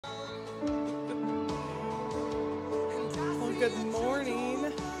Good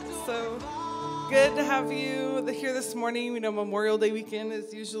morning. So good to have you here this morning. We know Memorial Day weekend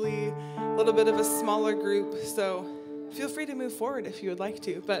is usually a little bit of a smaller group, so feel free to move forward if you would like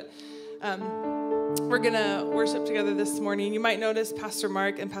to. But we're going to worship together this morning. You might notice Pastor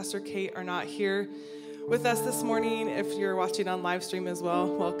Mark and Pastor Kate are not here with us this morning. If you're watching on live stream as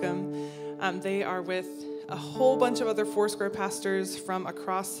well, welcome. They are with a whole bunch of other Foursquare pastors from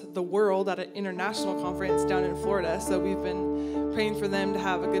across the world at an international conference down in Florida. So we've been praying for them to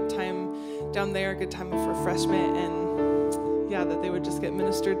have a good time down there, a good time of refreshment, and that they would just get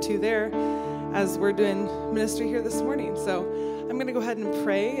ministered to there as we're doing ministry here this morning. So I'm going to go ahead and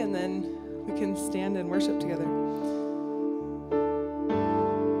pray, and then we can stand and worship together.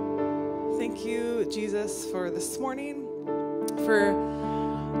 Thank you, Jesus, for this morning, for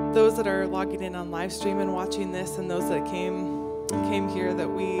those that are logging in on live stream and watching this, and those that came here, that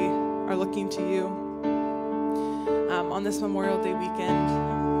we are looking to you on this Memorial Day weekend.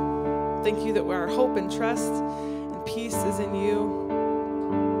 Thank you that our hope and trust and peace is in you,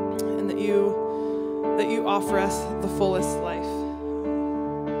 and that you offer us the fullest life.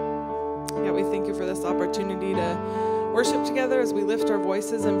 We thank you for this opportunity to worship together as we lift our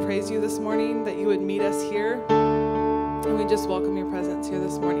voices and praise you this morning, that you would meet us here. And we just welcome your presence here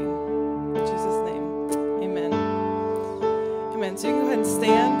this morning. In Jesus' name, amen. Amen. So you can go ahead and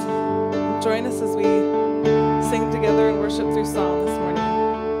stand and join us as we sing together and worship through song this morning.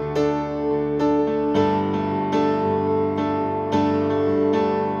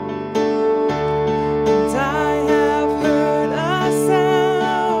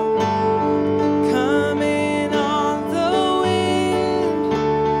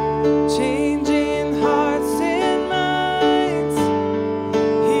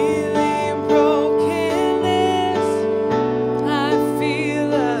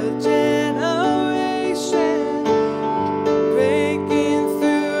 Breaking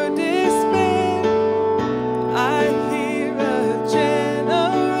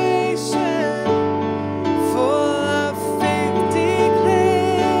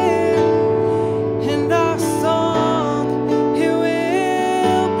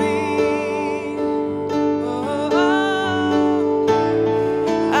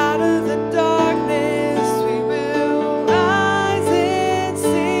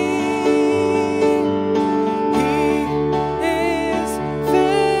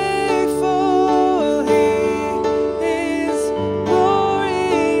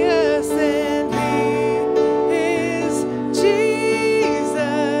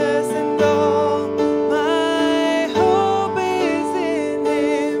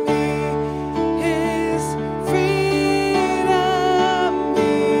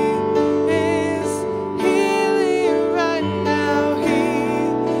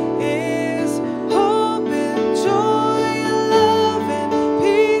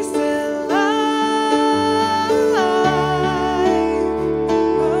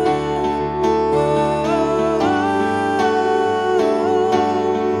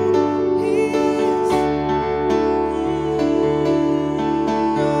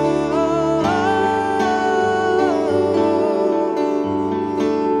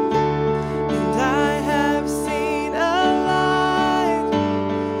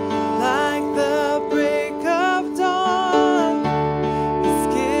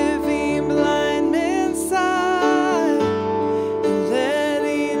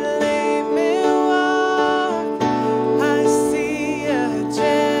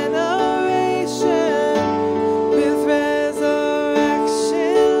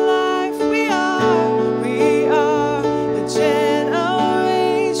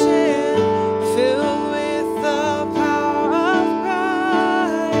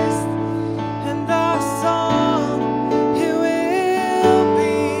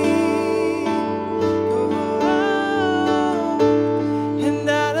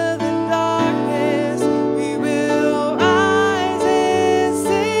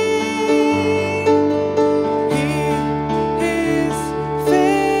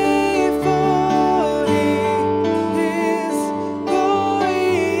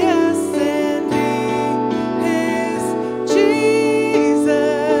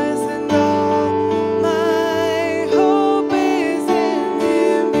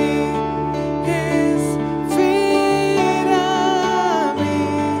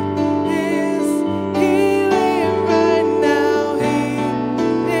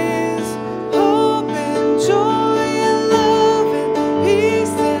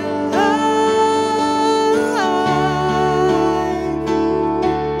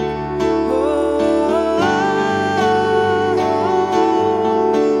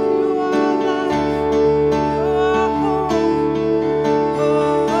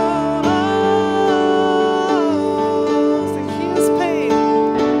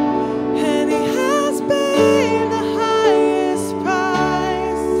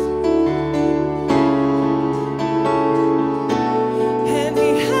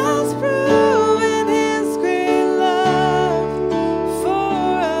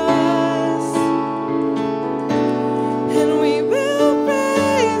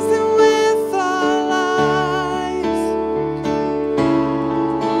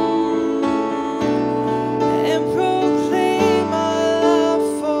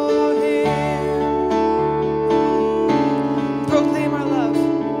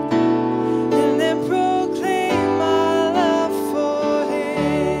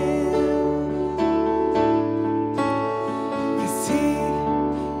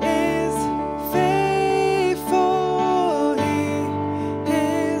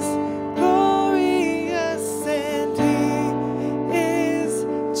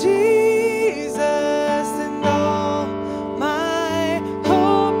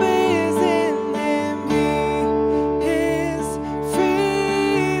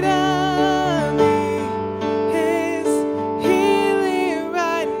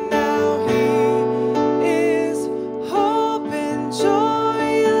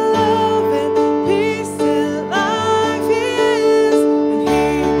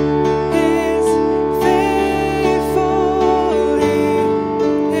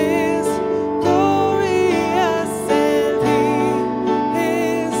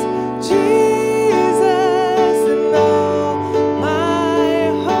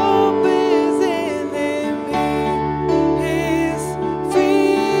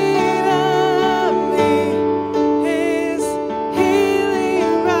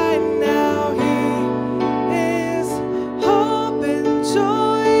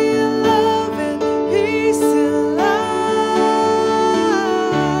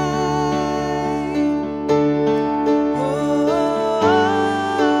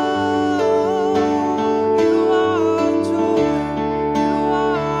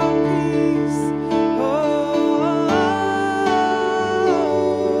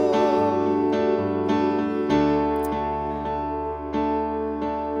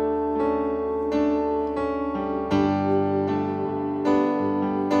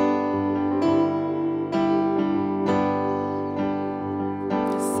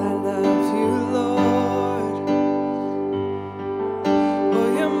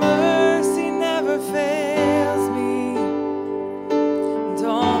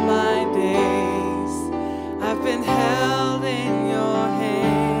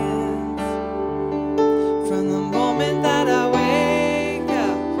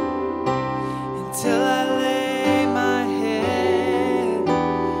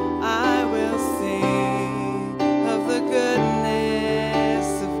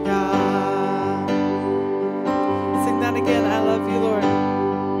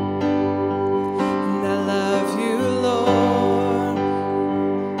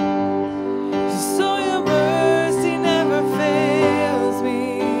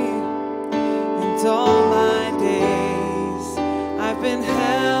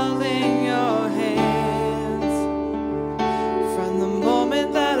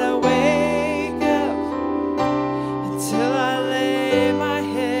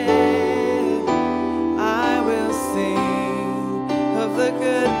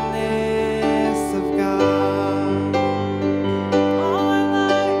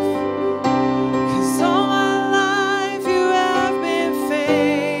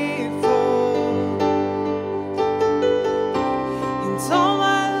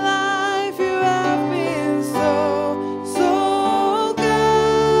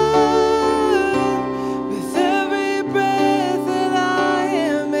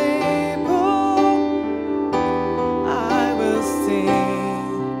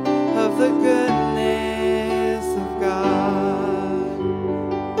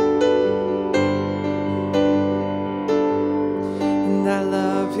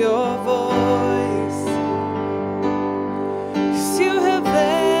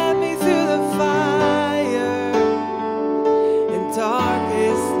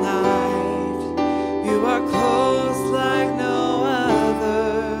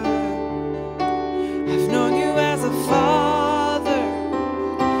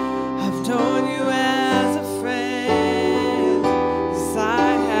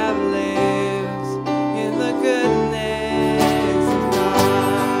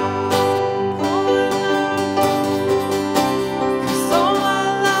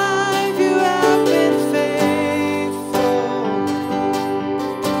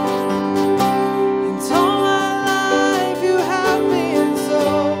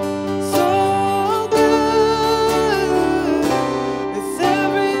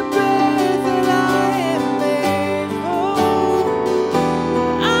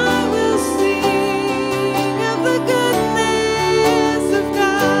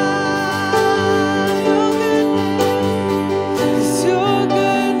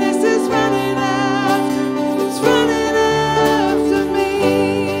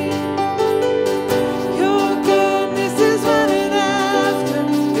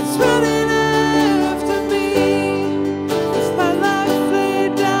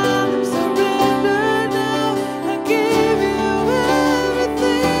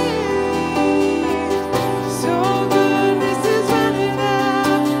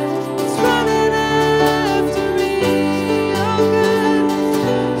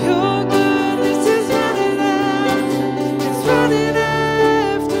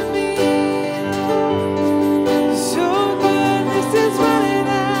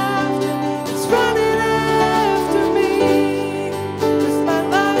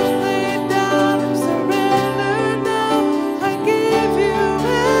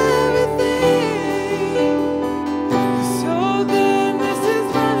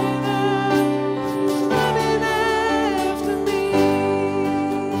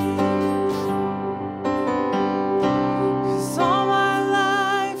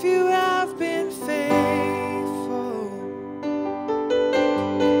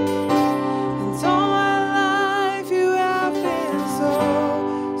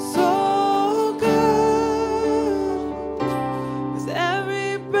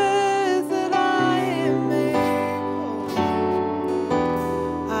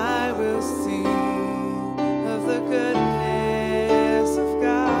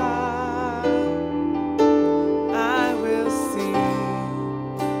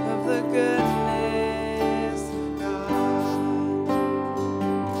goodness of God.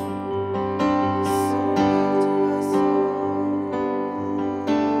 So good to us.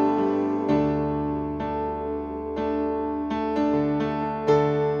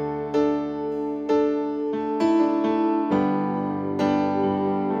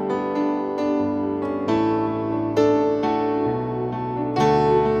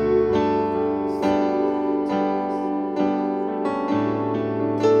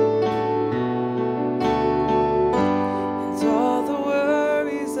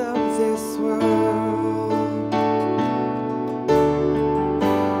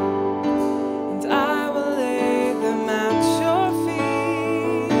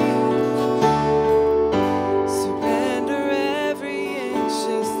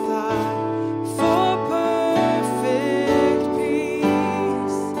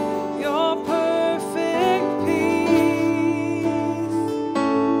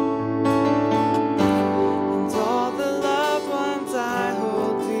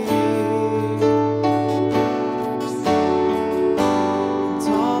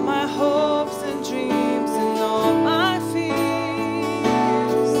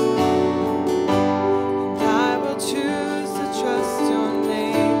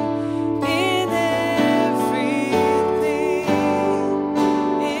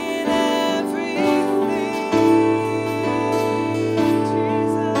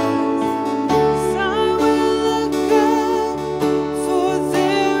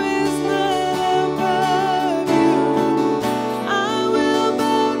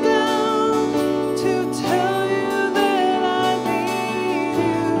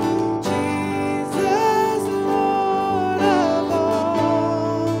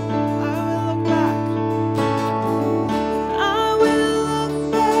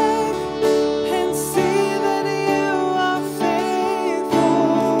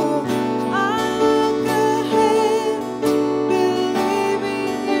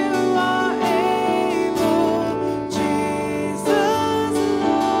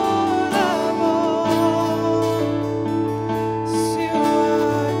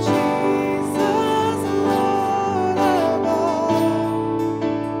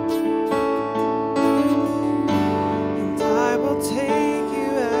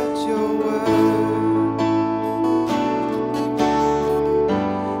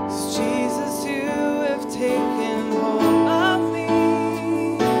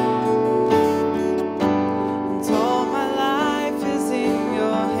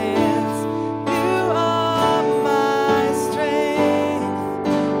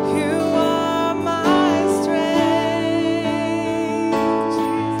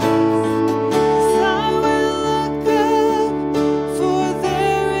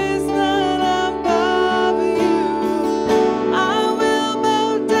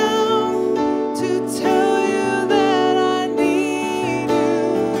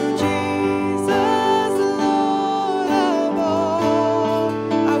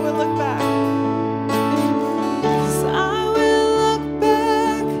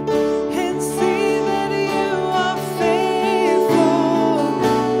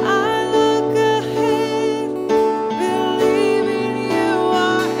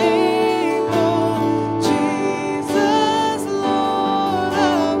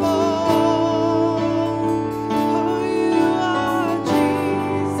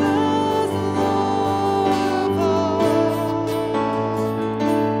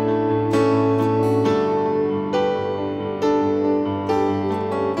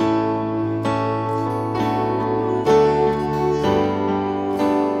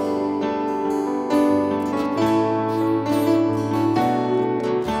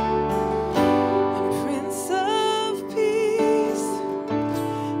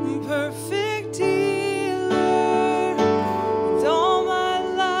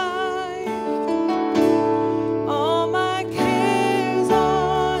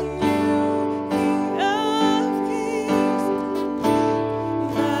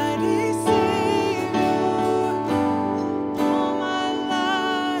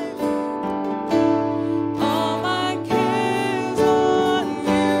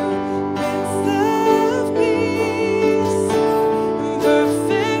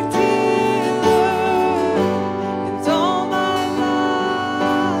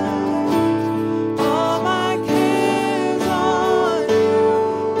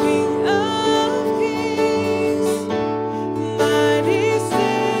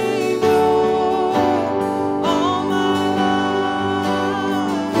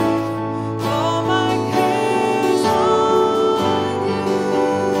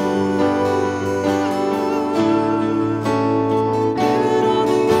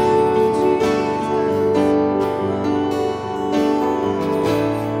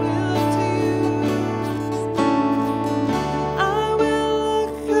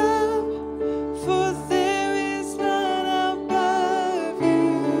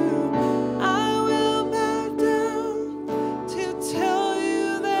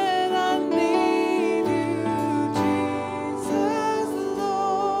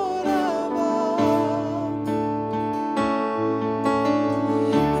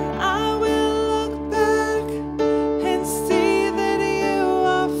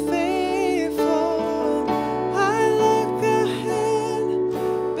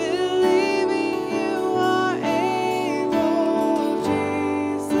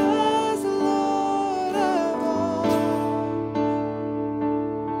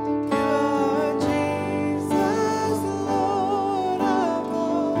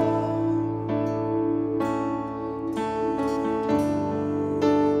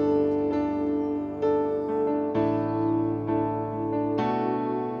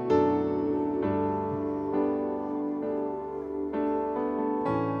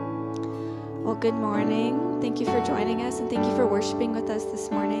 Good morning. Thank you for joining us, and thank you for worshiping with us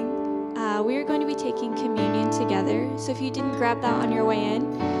this morning. We are going to be taking communion together, so if you didn't grab that on your way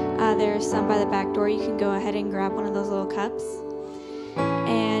in, there are some by the back door. You can go ahead and grab one of those little cups.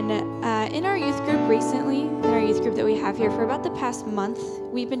 And in our youth group recently, in our youth group that we have here for about the past month,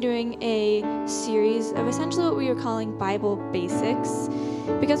 we've been doing a series of essentially what we are calling Bible Basics,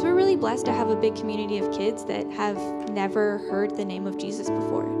 because we're really blessed to have a big community of kids that have never heard the name of Jesus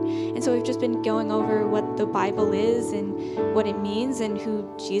before. And so we've just been going over what the Bible is and what it means and who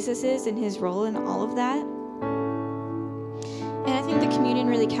Jesus is and his role in all of that. And I think the communion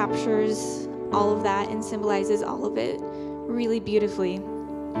really captures all of that and symbolizes all of it really beautifully.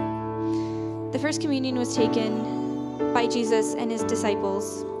 The first communion was taken by Jesus and his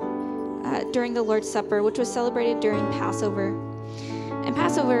disciples during the Lord's Supper, which was celebrated during Passover. And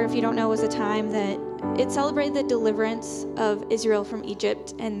Passover, if you don't know, was a time that it celebrated the deliverance of Israel from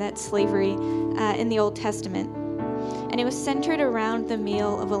Egypt and that slavery in the Old Testament. And it was centered around the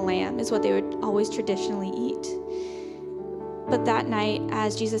meal of a lamb, is what they would always traditionally eat. But that night,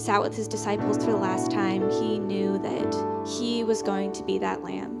 as Jesus sat with his disciples for the last time, he knew that he was going to be that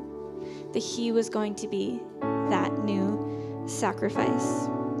lamb, that he was going to be that new sacrifice,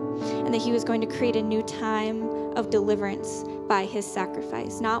 and that he was going to create a new time of deliverance by his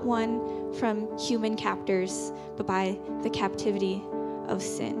sacrifice, not one from human captors, but by the captivity of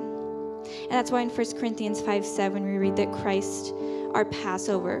sin. And that's why in 1 Corinthians 5:7 we read that Christ, our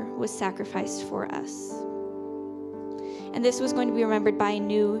Passover, was sacrificed for us. And this was going to be remembered by a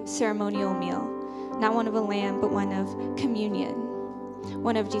new ceremonial meal, not one of a lamb, but one of communion,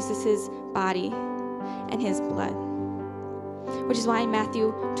 one of Jesus' body and his blood. Which is why in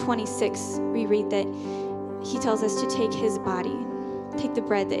Matthew 26, we read that he tells us to take his body, take the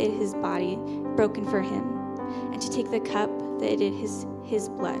bread that it is his body broken for him, and to take the cup that it is his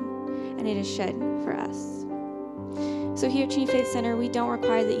blood, and it is shed for us. So here at Cheney Faith Center, we don't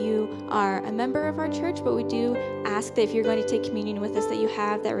require that you are a member of our church, but we do ask that if you're going to take communion with us, that you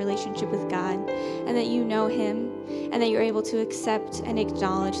have that relationship with God, and that you know him, and that you're able to accept and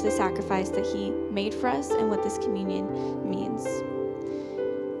acknowledge the sacrifice that he made for us and what this communion means.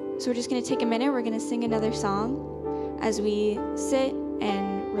 So we're just going to take a minute. We're going to sing another song as we sit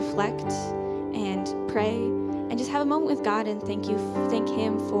and reflect and pray and just have a moment with God and thank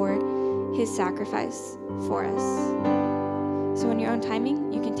him for his sacrifice for us. So in your own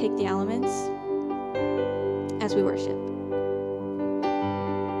timing, you can take the elements as we worship.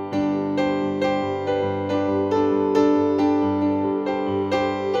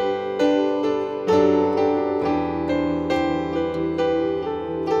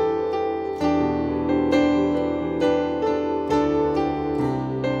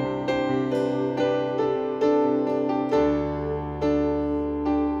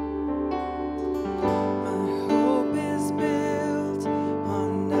 My hope is built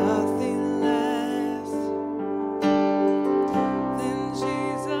on nothing less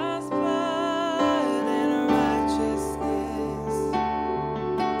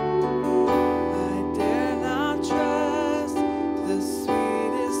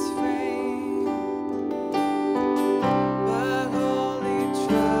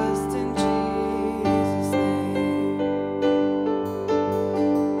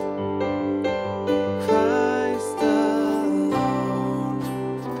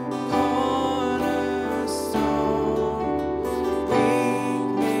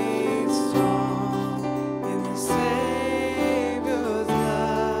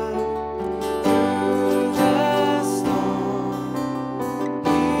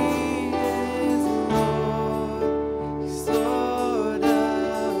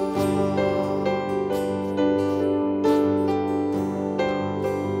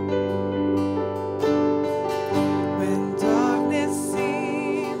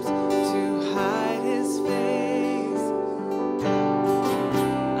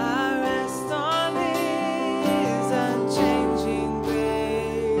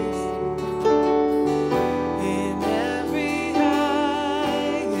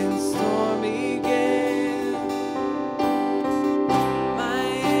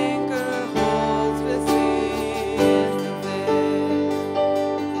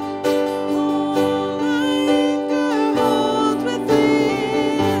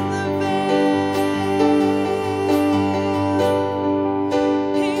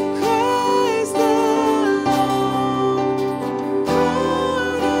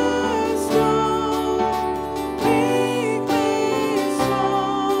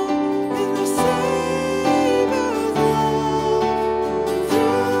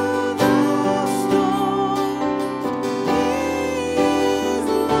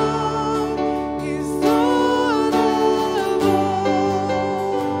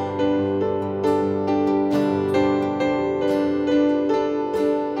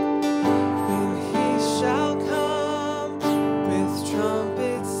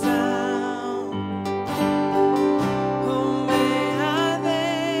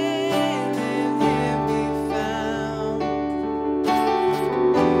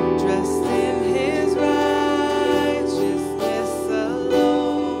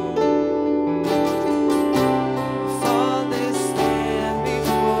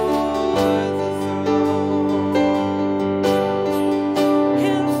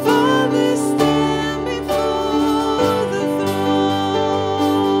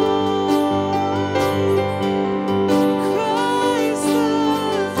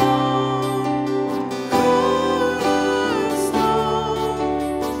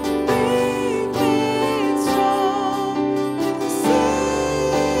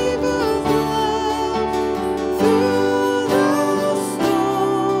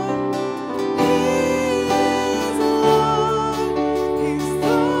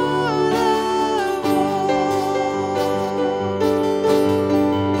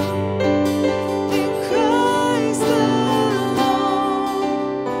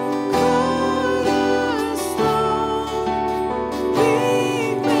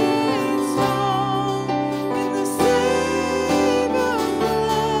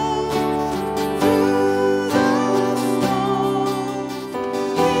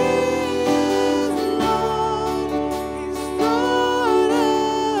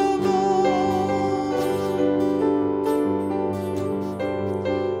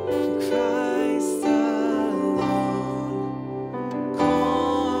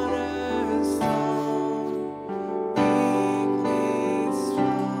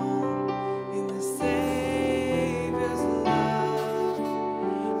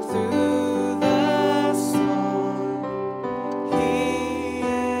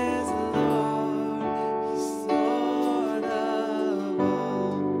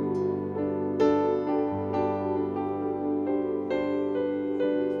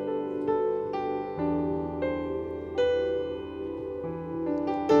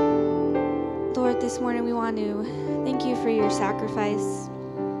Lord, this morning we want to thank you for your sacrifice.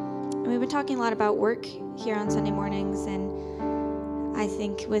 And we've been talking a lot about work here on Sunday mornings, and I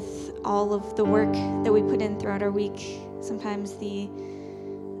think with all of the work that we put in throughout our week, sometimes the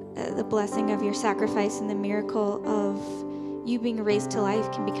blessing of your sacrifice and the miracle of you being raised to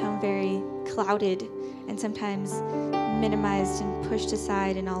life can become very clouded and sometimes minimized and pushed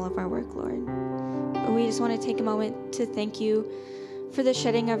aside in all of our work, Lord. But we just want to take a moment to thank you for the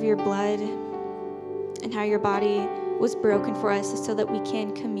shedding of your blood and how your body was broken for us so that we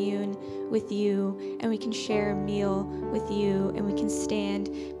can commune with you and we can share a meal with you and we can stand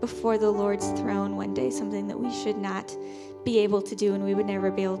before the Lord's throne one day, something that we should not be able to do and we would never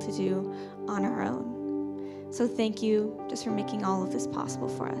be able to do on our own. So thank you just for making all of this possible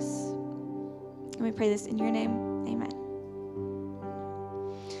for us. And we pray this in your name. Amen.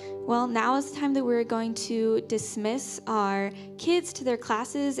 Well, now is the time that we're going to dismiss our kids to their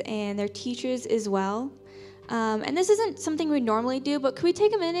classes and their teachers as well. And this isn't something we normally do, but could we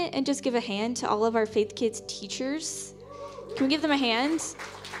take a minute and just give a hand to all of our Faith Kids teachers? Can we give them a hand?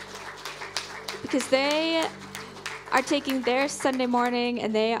 Because they are taking their Sunday morning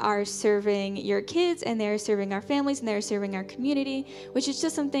and they are serving your kids and they're serving our families and they're serving our community, which is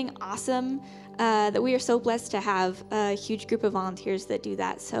just something awesome that we are so blessed to have a huge group of volunteers that do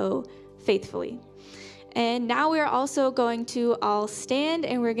that so faithfully. And now we're also going to all stand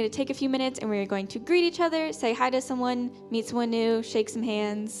and we're going to take a few minutes and we're going to greet each other, say hi to someone, meet someone new, shake some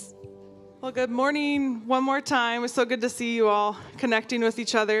hands. Well, good morning one more time. It's so good to see you all connecting with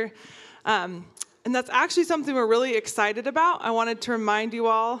each other. And that's actually something we're really excited about. I wanted to remind you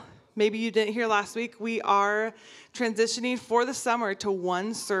all, maybe you didn't hear last week, we are transitioning for the summer to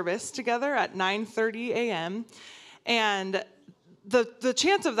one service together at 9:30 a.m. And the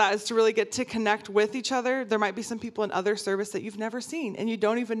chance of that is to really get to connect with each other. There might be some people in other service that you've never seen, and you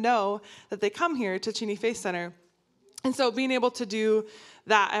don't even know that they come here to Cheney Faith Center. And so being able to do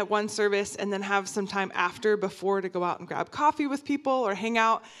that at one service and then have some time after, before, to go out and grab coffee with people or hang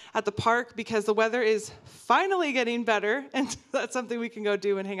out at the park because the weather is finally getting better, and that's something we can go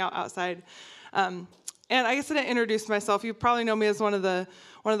do and hang out outside. And I guess I didn't introduce myself. You probably know me as one of the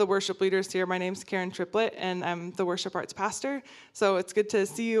worship leaders here. My name's Karen Triplett, and I'm the worship arts pastor. So it's good to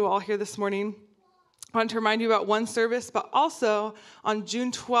see you all here this morning. I want to remind you about one service, but also on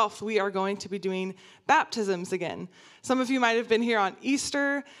June 12th, we are going to be doing baptisms again. Some of you might have been here on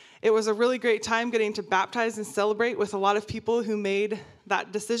Easter. It was a really great time getting to baptize and celebrate with a lot of people who made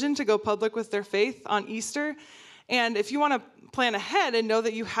that decision to go public with their faith on Easter. And if you want to plan ahead and know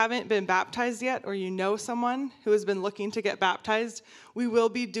that you haven't been baptized yet, or you know someone who has been looking to get baptized, we will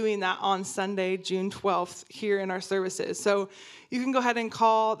be doing that on Sunday, June 12th, here in our services. So you can go ahead and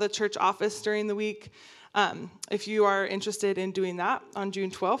call the church office during the week if you are interested in doing that on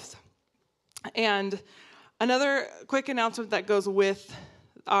June 12th. And another quick announcement that goes with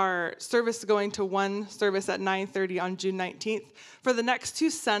our service going to one service at 9:30 on June 19th. For the next 2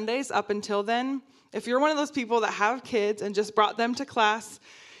 Sundays up until then, if you're one of those people that have kids and just brought them to class,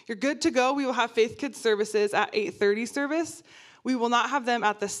 you're good to go. We will have Faith Kids services at 8:30 service. We will not have them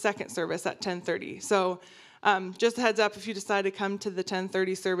at the second service at 10:30. So just a heads up, if you decide to come to the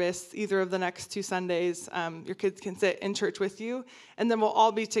 10:30 service, either of the next 2 Sundays, your kids can sit in church with you. And then we'll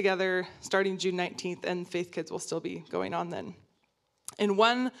all be together starting June 19th, and Faith Kids will still be going on then. And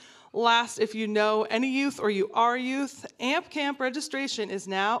one last, if you know any youth or you are youth, AMP Camp registration is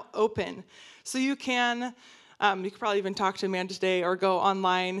now open. So you can probably even talk to Amanda today or go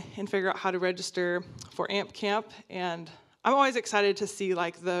online and figure out how to register for AMP Camp. And I'm always excited to see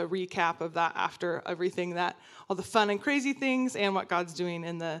like the recap of that after everything, that all the fun and crazy things and what God's doing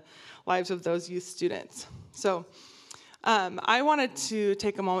in the lives of those youth students. So I wanted to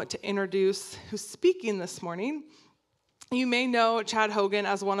take a moment to introduce who's speaking this morning. You may know Chad Hogan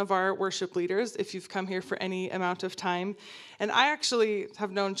as one of our worship leaders if you've come here for any amount of time. And I actually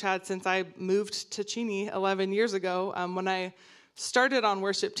have known Chad since I moved to Cheney 11 years ago. When I started on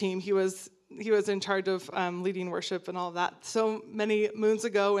worship team, he was in charge of leading worship and all of that so many moons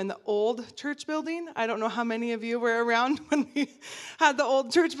ago in the old church building. I don't know how many of you were around when we had the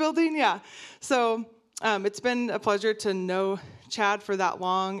old church building. Yeah. So it's been a pleasure to know Chad for that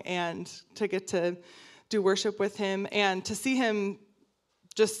long and to get to do worship with him and to see him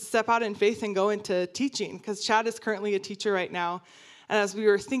just step out in faith and go into teaching, because Chad is currently a teacher right now. And as we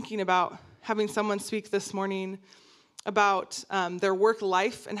were thinking about having someone speak this morning about their work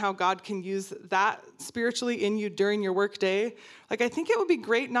life and how God can use that spiritually in you during your work day, like I think it would be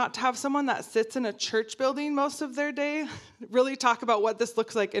great not to have someone that sits in a church building most of their day really talk about what this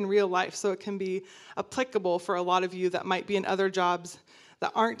looks like in real life, so it can be applicable for a lot of you that might be in other jobs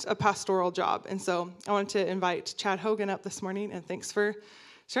that aren't a pastoral job. And so I wanted to invite Chad Hogan up this morning, and thanks for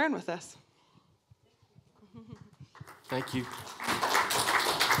sharing with us. Thank you.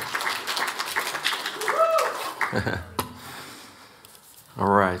 All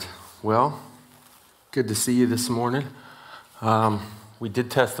right. Well, good to see you this morning. We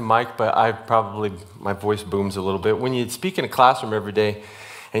did test the mic, but my voice booms a little bit. When you speak in a classroom every day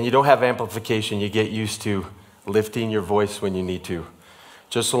and you don't have amplification, you get used to lifting your voice when you need to,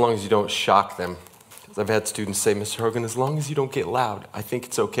 just so long as you don't shock them. I've had students say, Mr. Hogan, as long as you don't get loud, I think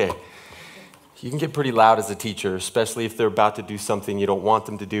it's okay. You can get pretty loud as a teacher, especially if they're about to do something you don't want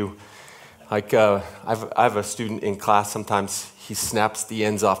them to do. Like, I have a student in class, sometimes he snaps the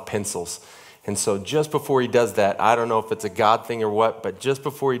ends off pencils. And so just before he does that, I don't know if it's a God thing or what, but just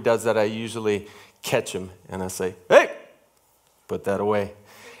before he does that, I usually catch him and I say, hey, put that away.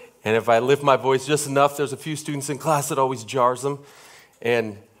 And if I lift my voice just enough, there's a few students in class that always jars them.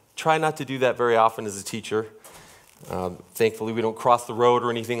 And try not to do that very often as a teacher. Thankfully, we don't cross the road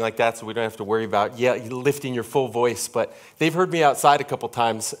or anything like that, so we don't have to worry about lifting your full voice. But they've heard me outside a couple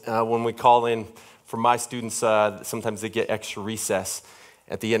times when we call in for my students. Sometimes they get extra recess.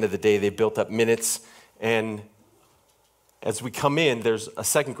 At the end of the day, they built up minutes. And as we come in, there's a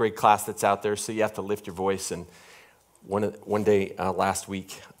second grade class that's out there, so you have to lift your voice. And one day last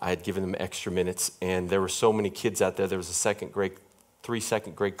week, I had given them extra minutes, and there were so many kids out there. There was three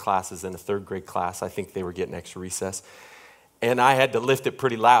second grade classes and a third grade class. I think they were getting extra recess. And I had to lift it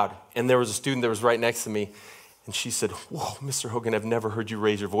pretty loud. And there was a student that was right next to me, and she said, whoa, Mr. Hogan, I've never heard you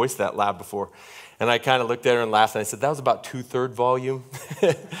raise your voice that loud before. And I kind of looked at her and laughed, and I said, that was about 2/3 volume.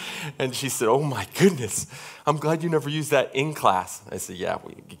 And she said, oh my goodness, I'm glad you never used that in class. I said, yeah,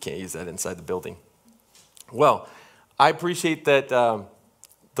 you can't use that inside the building. Well, I appreciate that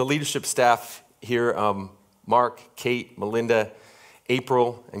the leadership staff here, Mark, Kate, Melinda,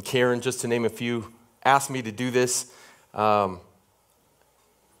 April, and Karen, just to name a few, asked me to do this. I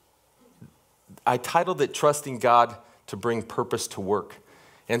titled it Trusting God to Bring Purpose to Work.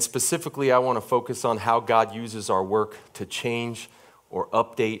 And specifically, I want to focus on how God uses our work to change or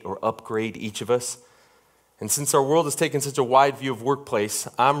update or upgrade each of us. And since our world has taken such a wide view of workplace,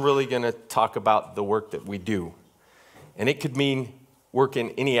 I'm really going to talk about the work that we do. And it could mean work in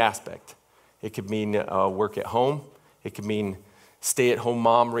any aspect. It could mean work at home. It could mean stay-at-home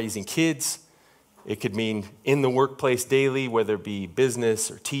mom raising kids. It could mean in the workplace daily, whether it be business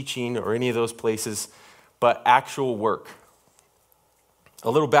or teaching or any of those places, but actual work. A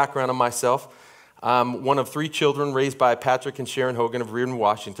little background on myself. I'm one of 3 children raised by Patrick and Sharon Hogan of Reardon,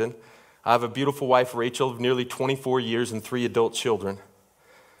 Washington. I have a beautiful wife, Rachel, of nearly 24 years and 3 adult children.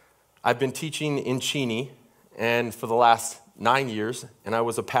 I've been teaching in Cheney and for the last 9 years, and I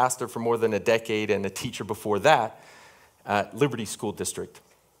was a pastor for more than a decade and a teacher before that at Liberty School District.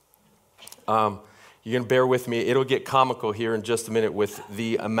 You're going to bear with me. It'll get comical here in just a minute with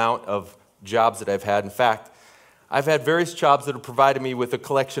the amount of jobs that I've had. In fact, I've had various jobs that have provided me with a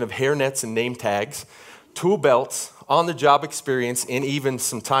collection of hairnets and name tags, tool belts, on-the-job experience, and even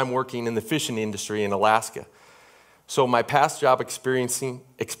some time working in the fishing industry in Alaska. So my past job experience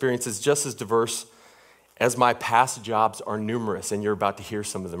is just as diverse as my past jobs are numerous, and you're about to hear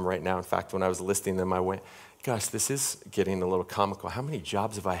some of them right now. In fact, when I was listing them, I went, gosh, this is getting a little comical. How many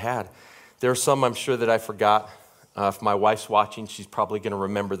jobs have I had? There are some I'm sure that I forgot. If my wife's watching, she's probably going to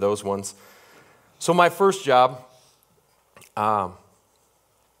remember those ones. So my first job, I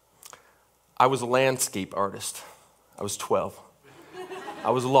was a landscape artist. I was 12.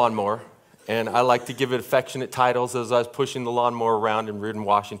 I was a lawnmower, and I like to give it affectionate titles as I was pushing the lawnmower around in Reardon,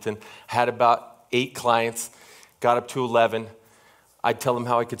 Washington. Had about 8 clients, got up to 11. I'd tell them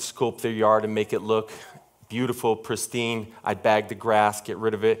how I could sculpt their yard and make it look beautiful, pristine. I'd bag the grass, get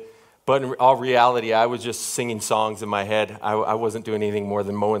rid of it. But in all reality, I was just singing songs in my head. I wasn't doing anything more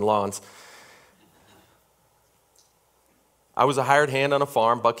than mowing lawns. I was a hired hand on a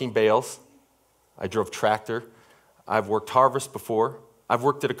farm, bucking bales. I drove tractor. I've worked harvest before. I've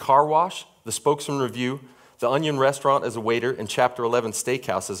worked at a car wash, the Spokesman Review, the Onion Restaurant as a waiter, and Chapter 11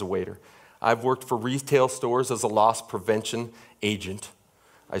 Steakhouse as a waiter. I've worked for retail stores as a loss prevention agent.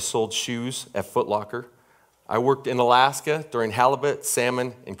 I sold shoes at Foot Locker. I worked in Alaska during halibut,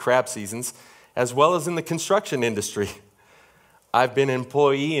 salmon, and crab seasons, as well as in the construction industry. I've been an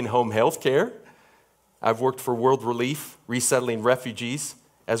employee in home health care. I've worked for World Relief, resettling refugees,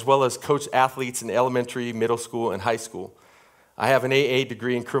 as well as coached athletes in elementary, middle school, and high school. I have an AA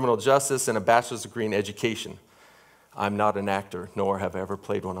degree in criminal justice and a bachelor's degree in education. I'm not an actor, nor have I ever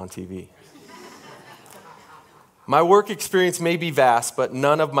played one on TV. My work experience may be vast, but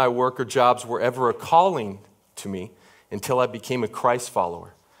none of my work or jobs were ever a calling to me. until I became a Christ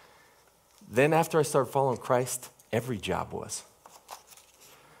follower. Then after I started following Christ, every job was.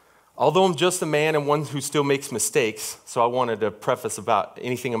 Although I'm just a man and one who still makes mistakes, so I wanted to preface about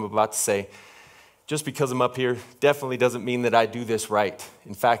anything I'm about to say, just because I'm up here definitely doesn't mean that I do this right.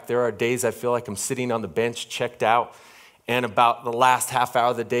 In fact, there are days I feel like I'm sitting on the bench, checked out, and about the last half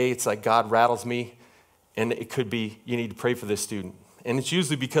hour of the day, it's like God rattles me, and it could be, you need to pray for this student. And it's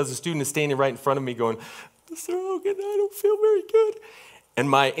usually because the student is standing right in front of me going, Mr. Hogan, I don't feel very good. And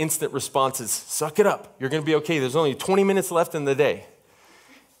my instant response is, suck it up. You're going to be okay. There's only 20 minutes left in the day.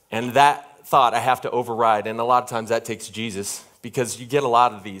 And that thought I have to override. And a lot of times that takes Jesus, because you get a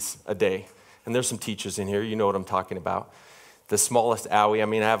lot of these a day. And there's some teachers in here. You know what I'm talking about. The smallest owie. I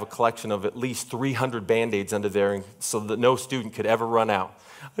mean, I have a collection of at least 300 Band-Aids under there so that no student could ever run out.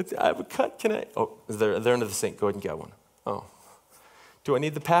 I have a cut. Can I? Oh, they're under the sink. Go ahead and get one. Oh. Do I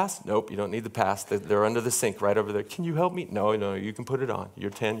need the pass? Nope, you don't need the pass. They're under the sink right over there. Can you help me? No, you can put it on. You're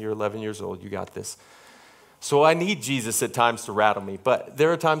 10, you're 11 years old. You got this. So I need Jesus at times to rattle me. But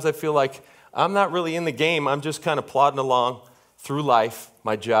there are times I feel like I'm not really in the game. I'm just kind of plodding along through life,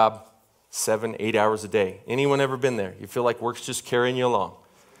 my job, 7, 8 hours a day. Anyone ever been there? You feel like work's just carrying you along.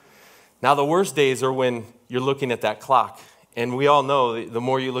 Now, the worst days are when you're looking at that clock. And we all know the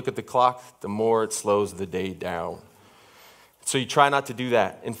more you look at the clock, the more it slows the day down. So you try not to do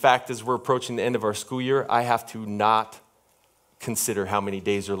that. In fact, as we're approaching the end of our school year, I have to not consider how many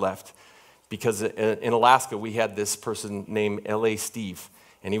days are left. Because in Alaska, we had this person named L.A. Steve,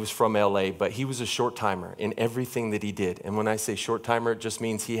 and he was from L.A., but he was a short-timer in everything that he did. And when I say short-timer, it just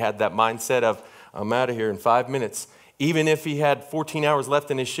means he had that mindset of, I'm out of here in 5 minutes. Even if he had 14 hours left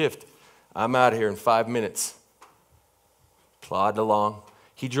in his shift, I'm out of here in 5 minutes. Plod along.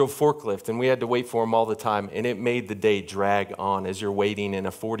 He drove forklift, and we had to wait for him all the time, and it made the day drag on as you're waiting in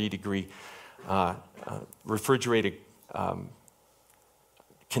a 40-degree refrigerated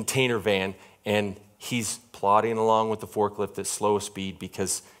container van, and he's plodding along with the forklift at slow speed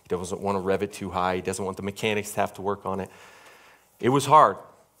because he doesn't want to rev it too high. He doesn't want the mechanics to have to work on it. It was hard.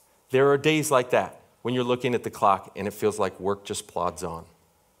 There are days like that when you're looking at the clock, and it feels like work just plods on.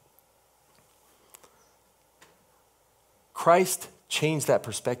 Christ changed that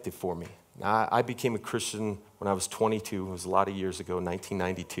perspective for me. Now, I became a Christian when I was 22. It was a lot of years ago,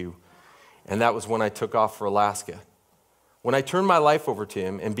 1992. And that was when I took off for Alaska. When I turned my life over to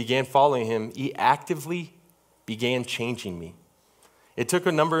him and began following him, he actively began changing me. It took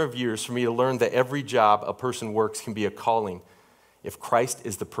a number of years for me to learn that every job a person works can be a calling if Christ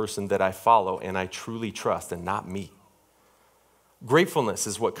is the person that I follow and I truly trust, and not me. Gratefulness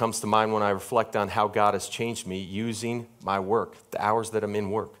is what comes to mind when I reflect on how God has changed me using my work, the hours that I'm in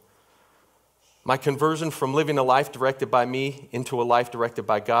work. My conversion from living a life directed by me into a life directed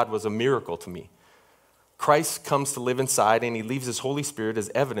by God was a miracle to me. Christ comes to live inside, and he leaves his Holy Spirit as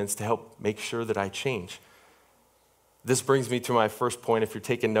evidence to help make sure that I change. This brings me to my first point. If you're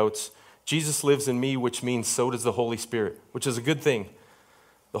taking notes, Jesus lives in me, which means so does the Holy Spirit, which is a good thing.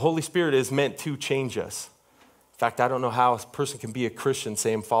 The Holy Spirit is meant to change us. In fact, I don't know how a person can be a Christian,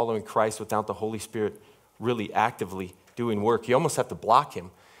 say I'm following Christ, without the Holy Spirit really actively doing work. You almost have to block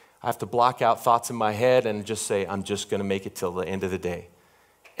him. I have to block out thoughts in my head and just say, I'm just going to make it till the end of the day.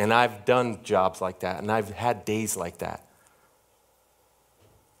 And I've done jobs like that, and I've had days like that.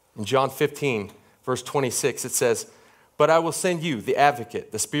 In John 15, verse 26, it says, but I will send you the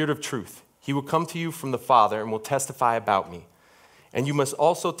advocate, the Spirit of truth. He will come to you from the Father and will testify about me. And you must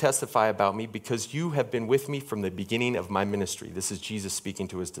also testify about me because you have been with me from the beginning of my ministry. This is Jesus speaking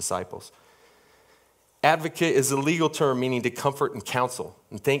to his disciples. Advocate is a legal term meaning to comfort and counsel.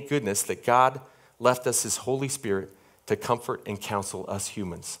 And thank goodness that God left us his Holy Spirit to comfort and counsel us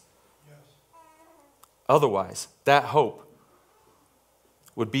humans. Yes. Otherwise, that hope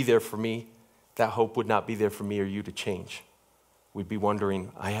would be there for me. That hope would not be there for me or you to change. We'd be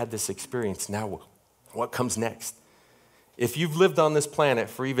wondering, I had this experience, now what comes next? If you've lived on this planet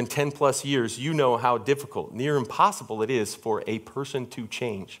for even 10 plus years, you know how difficult, near impossible it is for a person to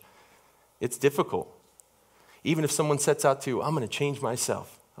change. It's difficult. Even if someone sets out to, I'm going to change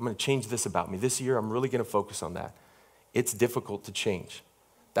myself. I'm going to change this about me. This year, I'm really going to focus on that. It's difficult to change.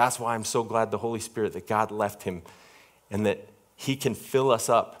 That's why I'm so glad the Holy Spirit, that God left him and that he can fill us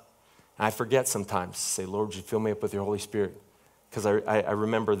up. And I forget sometimes to say, Lord, would you fill me up with your Holy Spirit? Because I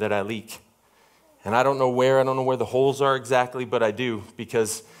remember that I leak. And I don't know where the holes are exactly, but I do,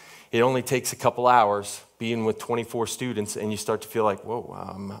 because it only takes a couple hours being with 24 students, and you start to feel like, whoa,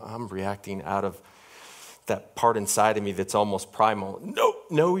 I'm reacting out of that part inside of me that's almost primal.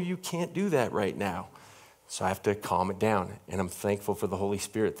 No, you can't do that right now. So I have to calm it down, and I'm thankful for the Holy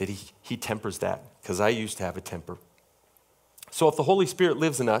Spirit that he tempers that, because I used to have a temper. So if the Holy Spirit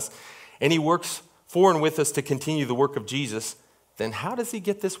lives in us and he works for and with us to continue the work of Jesus, then how does he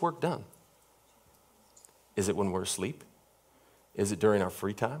get this work done? Is it when we're asleep? Is it during our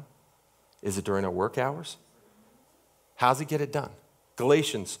free time? Is it during our work hours? How does he get it done?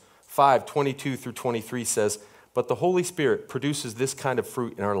 Galatians 5:22 through 23 says, but the Holy Spirit produces this kind of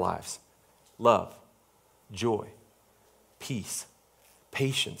fruit in our lives: love, joy, peace,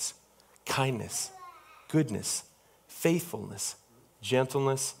 patience, kindness, goodness, faithfulness,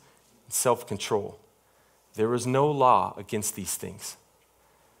 gentleness, and self-control. There is no law against these things.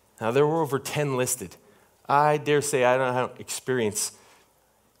 Now, there were over 10 listed. I dare say I don't experience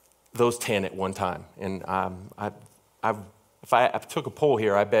those 10 at one time. And if I took a poll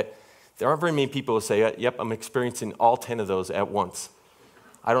here, I bet there aren't very many people who say, yep, I'm experiencing all 10 of those at once.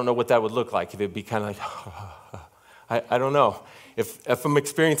 I don't know what that would look like. If it'd be kind of like, I don't know. If I'm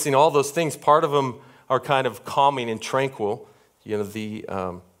experiencing all those things, part of them are kind of calming and tranquil. You know,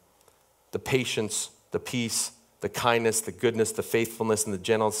 the patience, the peace, the kindness, the goodness, the faithfulness, and the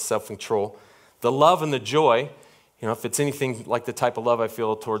gentleness, self-control. The love and the joy, you know, if it's anything like the type of love I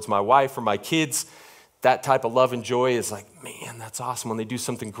feel towards my wife or my kids, that type of love and joy is like, man, that's awesome. When they do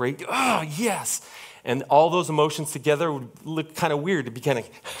something great, oh, yes. And all those emotions together would look kind of weird. It'd be kind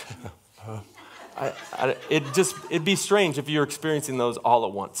of, it'd be strange if you're experiencing those all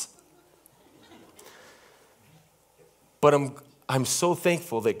at once. But I'm so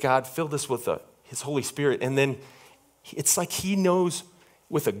thankful that God filled us with his Holy Spirit. And then it's like he knows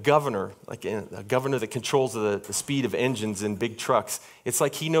with a governor, like a governor that controls the speed of engines in big trucks. It's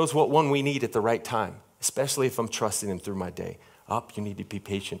like he knows what one we need at the right time, especially if I'm trusting him through my day. You need to be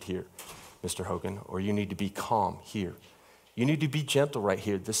patient here, Mr. Hogan, or you need to be calm here. You need to be gentle right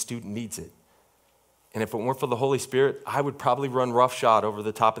here. This student needs it. And if it weren't for the Holy Spirit, I would probably run roughshod over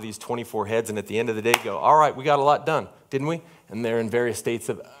the top of these 24 heads and at the end of the day go, all right, we got a lot done, didn't we? And they're in various states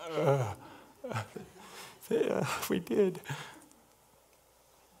of, yeah, we did.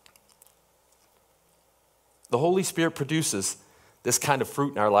 The Holy Spirit produces this kind of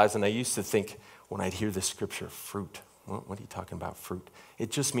fruit in our lives, and I used to think when I'd hear this scripture, fruit, what are you talking about, fruit? It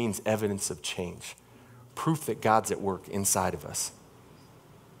just means evidence of change, proof that God's at work inside of us.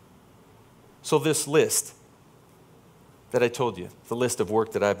 So this list that I told you, the list of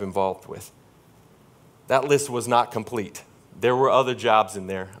work that I've been involved with, that list was not complete. There were other jobs in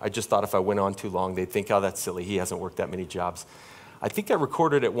there. I just thought if I went on too long, they'd think, oh, that's silly. He hasn't worked that many jobs. I think I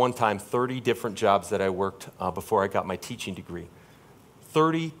recorded at one time 30 different jobs that I worked before I got my teaching degree.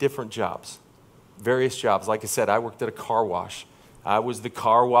 30 different jobs, various jobs. Like I said, I worked at a car wash. I was the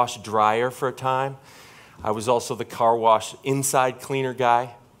car wash dryer for a time. I was also the car wash inside cleaner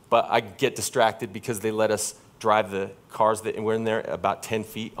guy, but I get distracted because they let us drive the cars that were in there about 10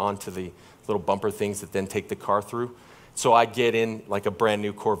 feet onto the little bumper things that then take the car through. So I'd get in like a brand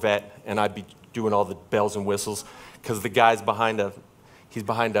new Corvette and I'd be doing all the bells and whistles because the guy's behind a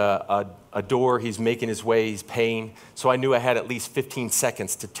door, he's making his way, he's paying. So I knew I had at least 15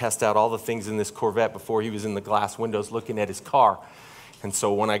 seconds to test out all the things in this Corvette before he was in the glass windows looking at his car. And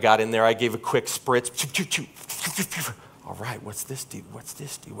so when I got in there, I gave a quick spritz. All right, what's this do? What's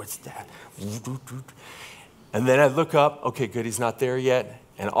this do? What's that? And then I'd look up, okay, good, he's not there yet.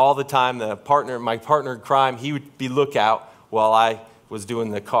 And all the time, my partner in crime, he would be lookout while I was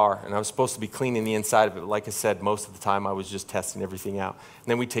doing the car, and I was supposed to be cleaning the inside of it. But like I said, most of the time I was just testing everything out. And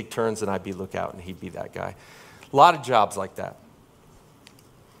then we'd take turns, and I'd be lookout, and he'd be that guy. A lot of jobs like that.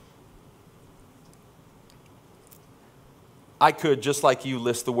 I could, just like you,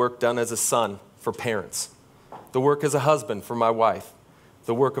 list the work done as a son for parents, the work as a husband for my wife,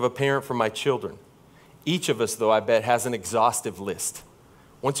 the work of a parent for my children. Each of us, though, I bet, has an exhaustive list.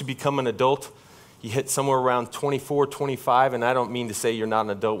 Once you become an adult, you hit somewhere around 24, 25, and I don't mean to say you're not an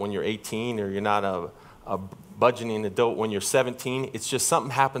adult when you're 18 or you're not a budgeting adult when you're 17. It's just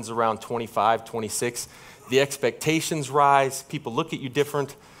something happens around 25, 26. The expectations rise, people look at you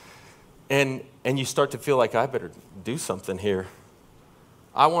different, and you start to feel like, I better do something here.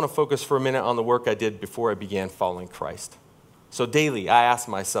 I want to focus for a minute on the work I did before I began following Christ. So daily, I ask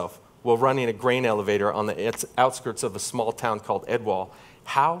myself, while running a grain elevator on the outskirts of a small town called Edwall,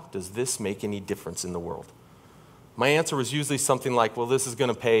 how does this make any difference in the world? My answer was usually something like, well, this is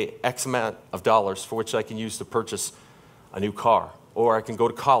going to pay X amount of dollars for which I can use to purchase a new car, or I can go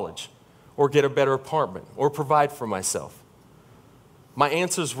to college, or get a better apartment, or provide for myself. My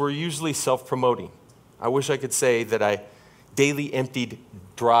answers were usually self-promoting. I wish I could say that I daily emptied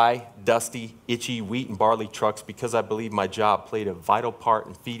dry, dusty, itchy wheat and barley trucks because I believed my job played a vital part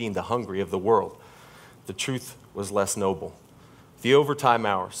in feeding the hungry of the world. The truth was less noble. The overtime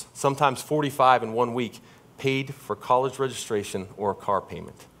hours, sometimes 45 in 1 week, paid for college registration or a car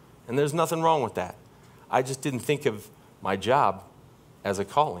payment. And there's nothing wrong with that. I just didn't think of my job as a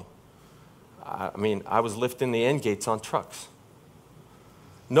calling. I mean, I was lifting the end gates on trucks.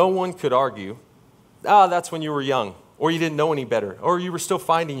 No one could argue, that's when you were young, or you didn't know any better, or you were still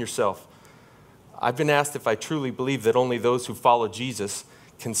finding yourself. I've been asked if I truly believe that only those who follow Jesus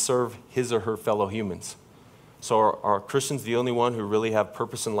can serve his or her fellow humans. So are Christians the only one who really have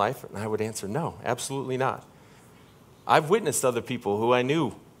purpose in life? And I would answer, no, absolutely not. I've witnessed other people who I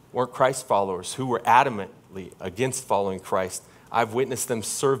knew weren't Christ followers, who were adamantly against following Christ. I've witnessed them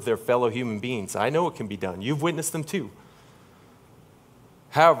serve their fellow human beings. I know it can be done. You've witnessed them too.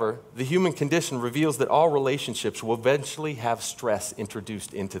 However, the human condition reveals that all relationships will eventually have stress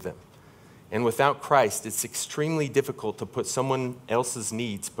introduced into them. And without Christ, it's extremely difficult to put someone else's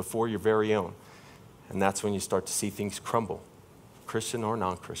needs before your very own. And that's when you start to see things crumble, Christian or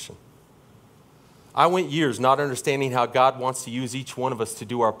non-Christian. I went years not understanding how God wants to use each one of us to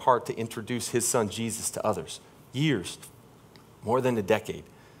do our part to introduce his son Jesus to others. Years, more than a decade.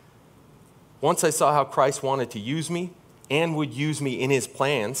 Once I saw how Christ wanted to use me and would use me in his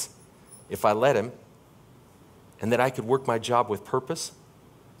plans if I let him, and that I could work my job with purpose,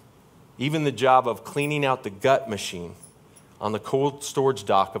 even the job of cleaning out the gut machine on the cold storage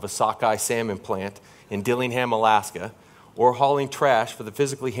dock of a sockeye salmon plant in Dillingham, Alaska, or hauling trash for the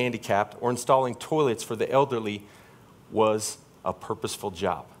physically handicapped, or installing toilets for the elderly was a purposeful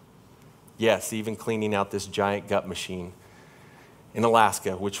job. Yes, even cleaning out this giant gut machine in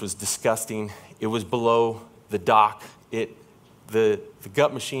Alaska, which was disgusting. It was below the dock. The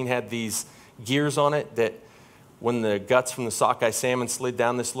gut machine had these gears on it that when the guts from the sockeye salmon slid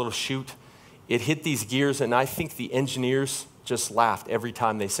down this little chute, it hit these gears, and I think the engineers just laughed every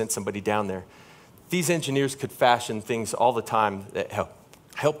time they sent somebody down there. These engineers could fashion things all the time that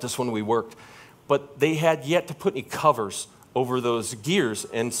helped us when we worked, but they had yet to put any covers over those gears,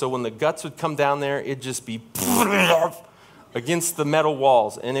 and so when the guts would come down there, it'd just be against the metal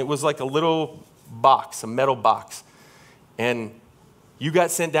walls, and it was like a little box, a metal box. And you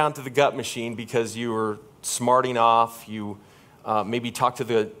got sent down to the gut machine because you were smarting off, you maybe talked to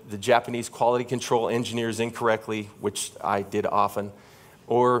the Japanese quality control engineers incorrectly, which I did often,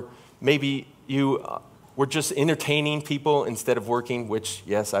 or maybe you were just entertaining people instead of working, which,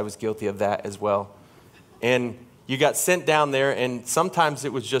 yes, I was guilty of that as well. And you got sent down there, and sometimes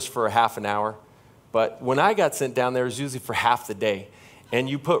it was just for a half an hour, but when I got sent down there, it was usually for half the day. And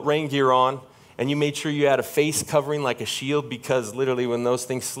you put rain gear on, and you made sure you had a face covering like a shield, because literally when those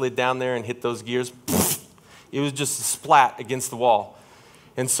things slid down there and hit those gears, it was just a splat against the wall.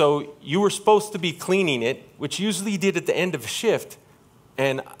 And so you were supposed to be cleaning it, which usually you did at the end of a shift.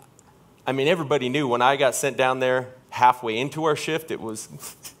 And I mean, everybody knew when I got sent down there halfway into our shift, it was,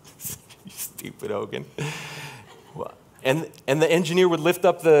 you stupid Hogan. And the engineer would lift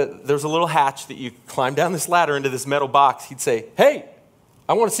up there's a little hatch that you climb down this ladder into this metal box. He'd say, hey,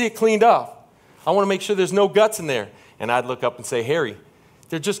 I want to see it cleaned off. I want to make sure there's no guts in there. And I'd look up and say, Harry,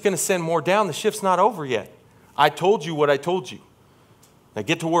 they're just going to send more down. The shift's not over yet. I told you what I told you. Now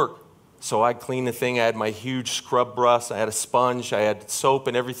get to work. So I'd clean the thing. I had my huge scrub brush. I had a sponge. I had soap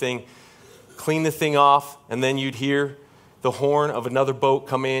and everything. Clean the thing off, and then you'd hear the horn of another boat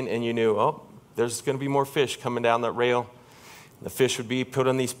come in, and you knew, oh, there's going to be more fish coming down that rail. The fish would be put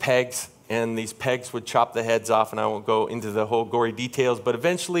on these pegs, and these pegs would chop the heads off, and I won't go into the whole gory details, but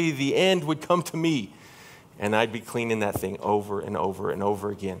eventually the end would come to me, and I'd be cleaning that thing over and over and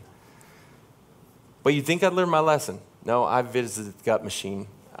over again. But you'd think I'd learned my lesson. No, I visited the gut machine,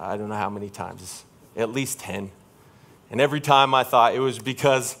 I don't know how many times, at least 10. And every time I thought it was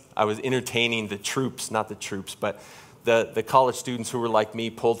because I was entertaining the troops, not the troops, but the college students who were like me,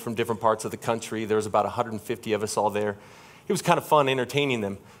 pulled from different parts of the country. There was about 150 of us all there. It was kind of fun entertaining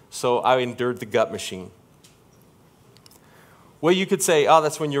them. So I endured the gut machine. Well, you could say, oh,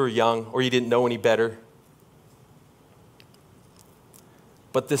 that's when you were young or you didn't know any better.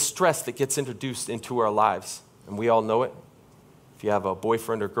 But this stress that gets introduced into our lives, and we all know it. If you have a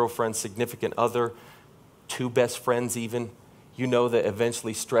boyfriend or girlfriend, significant other, 2 best friends even, you know that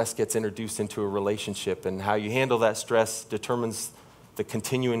eventually stress gets introduced into a relationship, and how you handle that stress determines the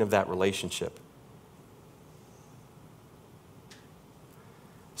continuing of that relationship.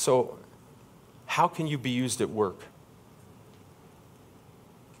 So, how can you be used at work?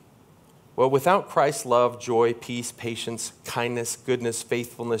 Well, without Christ's love, joy, peace, patience, kindness, goodness,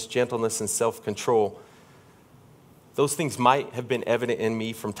 faithfulness, gentleness, and self-control, those things might have been evident in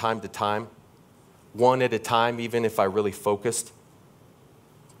me from time to time, one at a time, even if I really focused.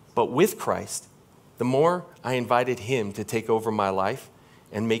 But with Christ, the more I invited him to take over my life,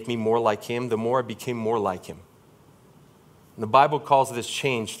 and make me more like him, the more I became more like him. And the Bible calls this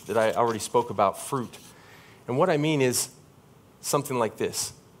change that I already spoke about fruit. And what I mean is something like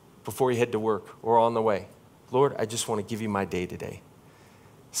this before you head to work or on the way. Lord, I just want to give you my day today.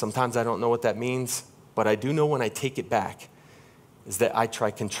 Sometimes I don't know what that means, but I do know when I take it back is that I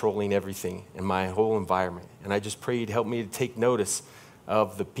try controlling everything in my whole environment. And I just pray you'd help me to take notice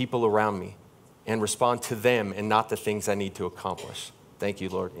of the people around me and respond to them and not the things I need to accomplish. Thank you,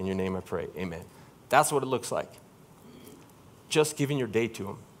 Lord. In your name I pray. Amen. That's what it looks like. Just giving your day to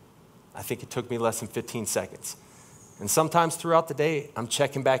him. I think it took me less than 15 seconds. And sometimes throughout the day, I'm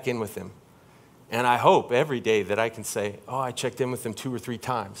checking back in with him. And I hope every day that I can say, oh, I checked in with him 2 or 3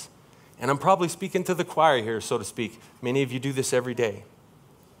 times. And I'm probably speaking to the choir here, so to speak. Many of you do this every day.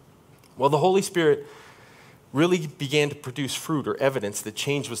 Well, the Holy Spirit really began to produce fruit or evidence that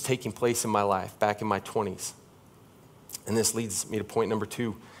change was taking place in my life back in my 20s. And this leads me to point number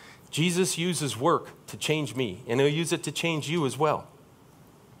 2. Jesus uses work to change me, and he'll use it to change you as well.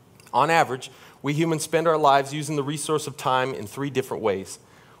 On average, we humans spend our lives using the resource of time in 3 different ways.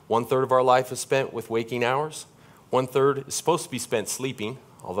 1/3 of our life is spent with waking hours. 1/3 is supposed to be spent sleeping,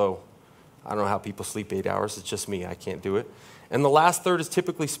 although I don't know how people sleep 8 hours. It's just me. I can't do it. And the last third is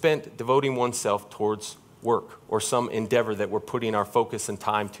typically spent devoting oneself towards work or some endeavor that we're putting our focus and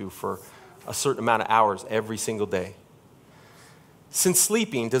time to for a certain amount of hours every single day. Since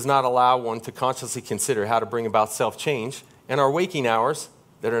sleeping does not allow one to consciously consider how to bring about self-change, and our waking hours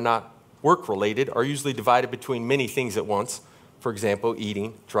that are not work-related are usually divided between many things at once. For example,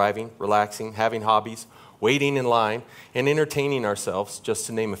 eating, driving, relaxing, having hobbies, waiting in line, and entertaining ourselves, just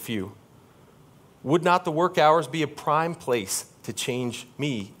to name a few. Would not the work hours be a prime place to change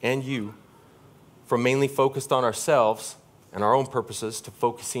me and you from mainly focused on ourselves and our own purposes to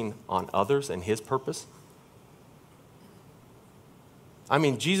focusing on others and his purpose? I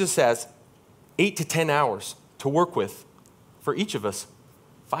mean, Jesus has 8 to 10 hours to work with for each of us,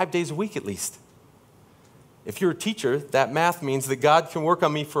 5 days a week at least. If you're a teacher, that math means that God can work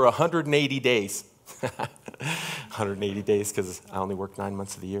on me for 180 days. 180 days because I only work 9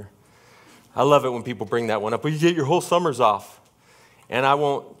 months of the year. I love it when people bring that one up. Well, you get your whole summers off. And I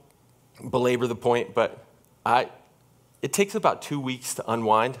won't belabor the point, but it takes about 2 weeks to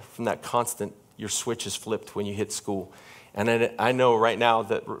unwind from that constant, your switch is flipped when you hit school. And I know right now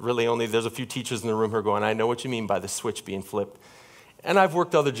that really only there's a few teachers in the room who are going, I know what you mean by the switch being flipped. And I've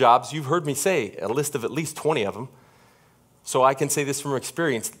worked other jobs. You've heard me say a list of at least 20 of them. So I can say this from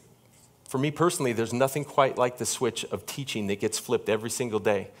experience. For me personally, there's nothing quite like the switch of teaching that gets flipped every single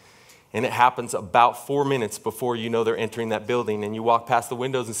day. And it happens about 4 minutes before you know they're entering that building. And you walk past the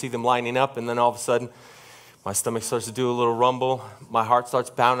windows and see them lining up. And then all of a sudden, my stomach starts to do a little rumble. My heart starts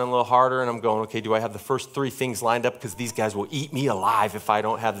pounding a little harder. And I'm going, okay, do I have the first 3 things lined up? Because these guys will eat me alive if I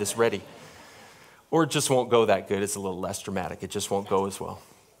don't have this ready. Or it just won't go that good. It's a little less dramatic. It just won't go as well.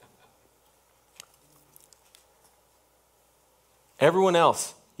 Everyone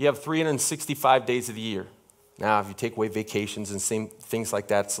else, you have 365 days of the year. Now, if you take away vacations and things like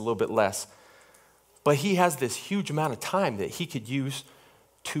that, it's a little bit less. But he has this huge amount of time that he could use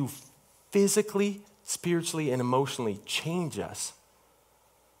to physically, spiritually, and emotionally change us.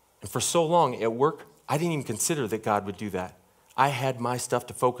 And for so long at work, I didn't even consider that God would do that. I had my stuff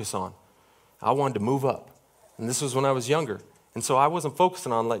to focus on. I wanted to move up. And this was when I was younger. And so I wasn't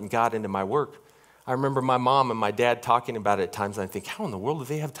focusing on letting God into my work. I remember my mom and my dad talking about it at times, and I think, how in the world do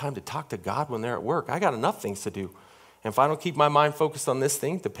they have time to talk to God when they're at work? I got enough things to do. And if I don't keep my mind focused on this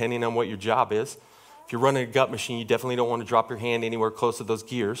thing, depending on what your job is, if you're running a gut machine, you definitely don't want to drop your hand anywhere close to those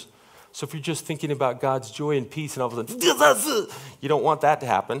gears. So if you're just thinking about God's joy and peace and all of a sudden, you don't want that to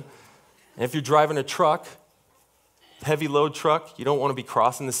happen. And if you're driving a truck, heavy load truck, you don't want to be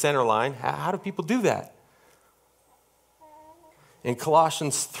crossing the center line. How do people do that? In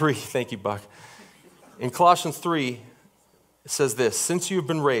Colossians 3, thank you, Buck. In Colossians 3, it says this, since you have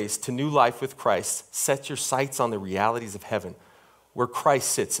been raised to new life with Christ, set your sights on the realities of heaven, where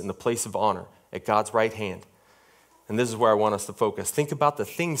Christ sits in the place of honor at God's right hand. And this is where I want us to focus. Think about the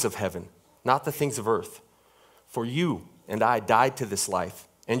things of heaven, not the things of earth. For you and I died to this life,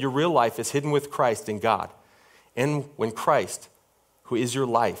 and your real life is hidden with Christ in God. And when Christ, who is your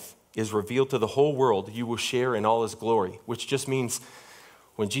life, is revealed to the whole world, you will share in all his glory, which just means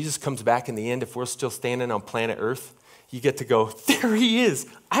when Jesus comes back in the end, if we're still standing on planet Earth, you get to go, there he is.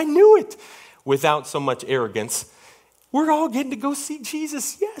 I knew it. Without so much arrogance. We're all getting to go see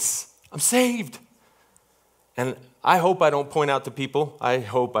Jesus. Yes, I'm saved. And I hope I don't point out to people. I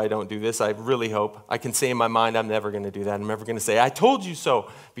hope I don't do this. I really hope. I can say in my mind, I'm never going to do that. I'm never going to say, I told you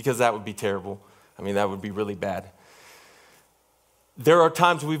so, because that would be terrible. I mean, that would be really bad. There are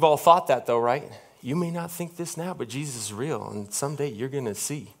times we've all thought that though, right? You may not think this now, but Jesus is real, and someday you're going to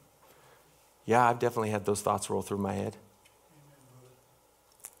see. Yeah, I've definitely had those thoughts roll through my head.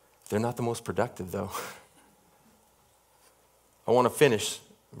 They're not the most productive though. I want to finish.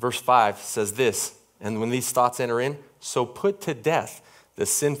 Verse 5 says this, and when these thoughts enter in, so put to death the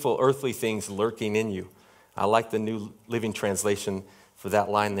sinful earthly things lurking in you. I like the New Living Translation for that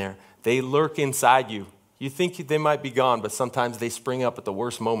line there. They lurk inside you. You think they might be gone, but sometimes they spring up at the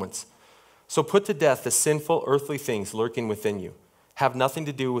worst moments. So put to death the sinful earthly things lurking within you. Have nothing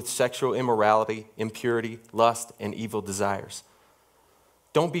to do with sexual immorality, impurity, lust, and evil desires.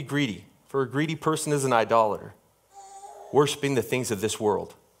 Don't be greedy, for a greedy person is an idolater, worshiping the things of this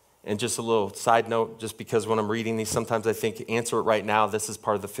world. And just a little side note, just because when I'm reading these, sometimes I think, answer it right now. This is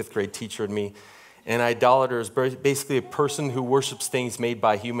part of the 5th grade teacher in me. An idolater is basically a person who worships things made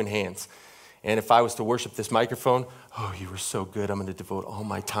by human hands. And if I was to worship this microphone, oh, you were so good, I'm going to devote all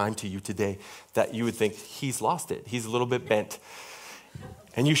my time to you today, that you would think, he's lost it. He's a little bit bent.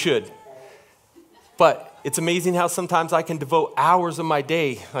 And you should. But it's amazing how sometimes I can devote hours of my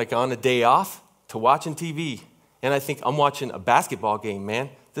day, like on a day off, to watching TV. And I think I'm watching a basketball game, man.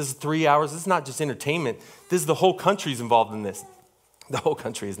 This is 3 hours. This is not just entertainment. This is the whole country's involved in this. The whole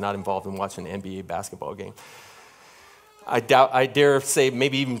country is not involved in watching an NBA basketball game. I dare say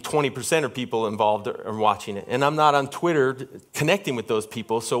maybe even 20% of people involved are watching it. And I'm not on Twitter connecting with those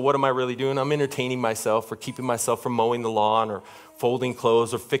people. So what am I really doing? I'm entertaining myself or keeping myself from mowing the lawn or folding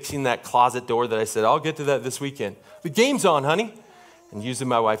clothes or fixing that closet door that I said, I'll get to that this weekend. The game's on, honey. And usually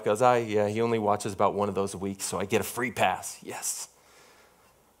my wife goes, yeah, he only watches about one of those a week, so I get a free pass. Yes.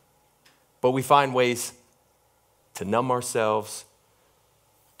 But we find ways to numb ourselves,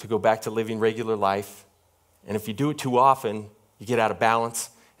 to go back to living regular life. And if you do it too often, you get out of balance,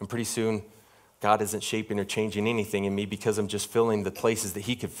 and pretty soon God isn't shaping or changing anything in me because I'm just filling the places that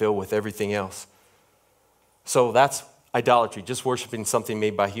he could fill with everything else. So that's idolatry, just worshiping something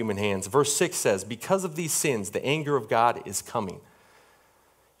made by human hands. Verse 6 says, because of these sins, the anger of God is coming.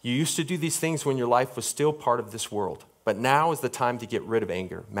 You used to do these things when your life was still part of this world, but now is the time to get rid of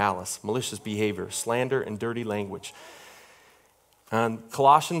anger, malice, malicious behavior, slander, and dirty language. And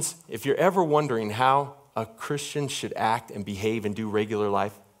Colossians, if you're ever wondering how a Christian should act and behave and do regular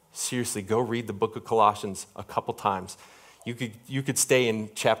life, seriously, go read the book of Colossians a couple times. You could stay in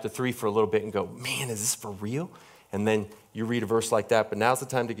chapter 3 for a little bit and go, man, is this for real? And then you read a verse like that, but now's the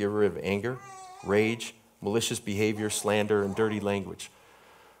time to get rid of anger, rage, malicious behavior, slander, and dirty language.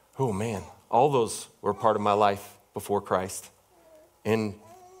 Oh man, all those were part of my life before Christ. And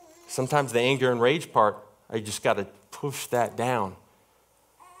sometimes the anger and rage part, I just got to push that down.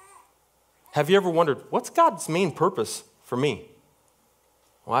 Have you ever wondered, what's God's main purpose for me?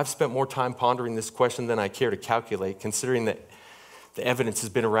 Well, I've spent more time pondering this question than I care to calculate, considering that the evidence has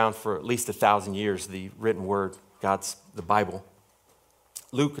been around for at least 1,000 years, the written word, the Bible.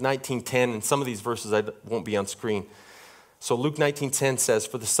 Luke 19:10, and some of these verses won't be on screen. So Luke 19:10 says,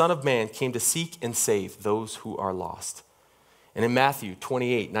 for the Son of Man came to seek and save those who are lost. And in Matthew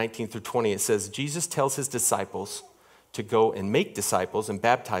 28:19 through 20, it says, Jesus tells his disciples to go and make disciples and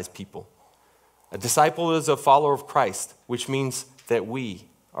baptize people. A disciple is a follower of Christ, which means that we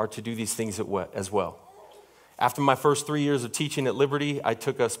are to do these things as well. After my first 3 years of teaching at Liberty, I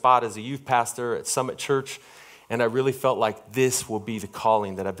took a spot as a youth pastor at Summit Church, and I really felt like this will be the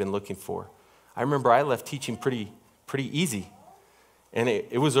calling that I've been looking for. I remember I left teaching pretty easy, and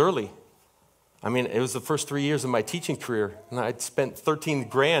it was early. I mean, it was the first 3 years of my teaching career, and I'd spent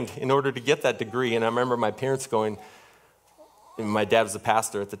 $13,000 in order to get that degree, and I remember my parents going, and my dad was a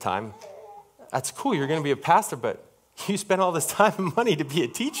pastor at the time, that's cool, you're going to be a pastor, but you spent all this time and money to be a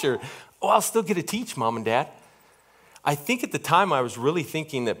teacher. Oh, I'll still get to teach, Mom and Dad. I think at the time I was really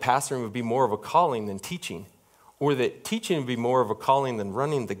thinking that pastoring would be more of a calling than teaching, or that teaching would be more of a calling than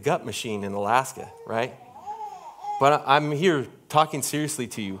running the gut machine in Alaska, right? But I'm here talking seriously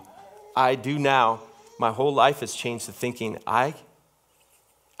to you. I do now. My whole life has changed to thinking I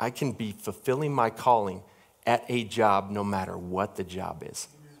can be fulfilling my calling at a job no matter what the job is.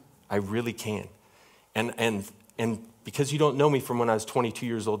 I really can. And because you don't know me from when I was 22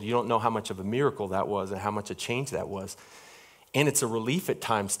 years old, you don't know how much of a miracle that was and how much a change that was. And it's a relief at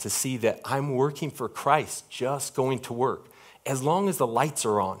times to see that I'm working for Christ, just going to work, as long as the lights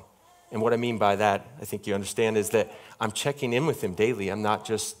are on. And what I mean by that, I think you understand, is that I'm checking in with him daily. I'm not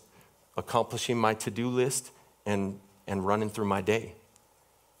just accomplishing my to-do list and running through my day.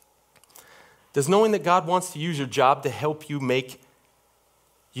 Does knowing that God wants to use your job to help you make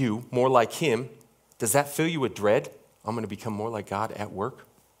you more like him, does that fill you with dread? I'm going to become more like God at work?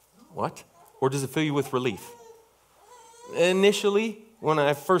 What? Or does it fill you with relief? initially, when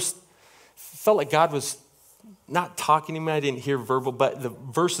I first felt like God was not talking to me, I didn't hear verbal, but the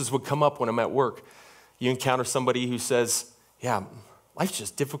verses would come up when I'm at work. You encounter somebody who says, yeah, life's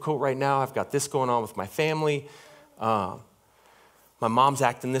just difficult right now. I've got this going on with my family. My mom's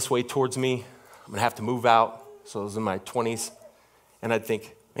acting this way towards me. I'm going to have to move out. So I was in my 20s. And I'd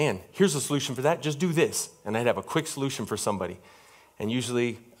think, man, here's a solution for that. Just do this. And I'd have a quick solution for somebody. And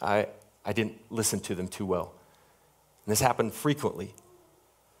usually I didn't listen to them too well. And this happened frequently.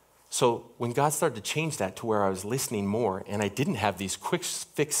 So when God started to change that to where I was listening more and I didn't have these quick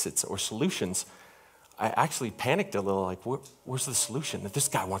fixes or solutions, I actually panicked a little, like, where's the solution? If this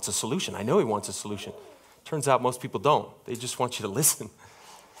guy wants a solution, I know he wants a solution. Turns out most people don't. They just want you to listen.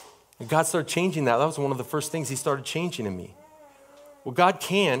 And God started changing that. That was one of the first things he started changing in me. Well, God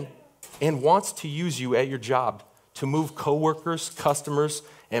can and wants to use you at your job to move coworkers, customers,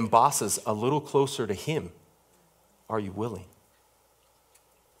 and bosses a little closer to him. Are you willing?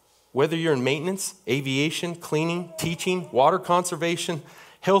 Whether you're in maintenance, aviation, cleaning, teaching, water conservation,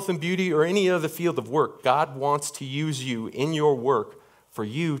 health and beauty, or any other field of work, God wants to use you in your work for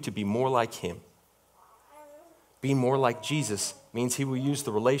you to be more like him. Being more like Jesus means he will use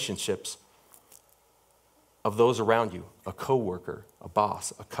the relationships of those around you, a coworker, a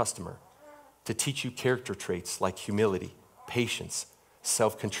boss, a customer, to teach you character traits like humility, patience,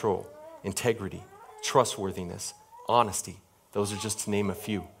 self-control, integrity, trustworthiness, honesty. Those are just to name a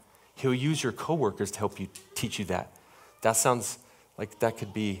few. He'll use your coworkers to help you teach you that. That sounds like that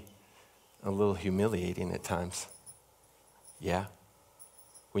could be a little humiliating at times. Yeah.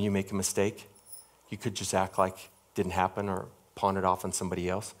 When you make a mistake, you could just act like it didn't happen or pawn it off on somebody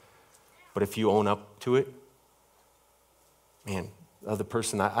else. But if you own up to it, man, the other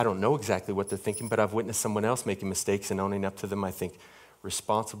person, I don't know exactly what they're thinking, but I've witnessed someone else making mistakes and owning up to them. I think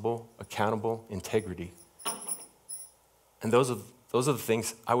responsible, accountable, integrity. And those are the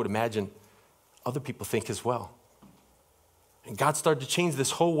things I would imagine other people think as well. And God started to change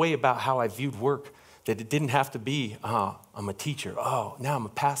this whole way about how I viewed work, that it didn't have to be, I'm a teacher. Oh, now I'm a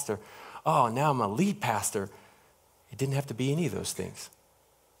pastor. Oh, now I'm a lead pastor. It didn't have to be any of those things.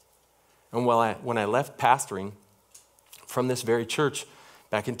 And when I left pastoring from this very church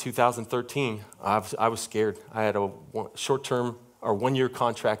back in 2013, I was scared. I had a short-term or one-year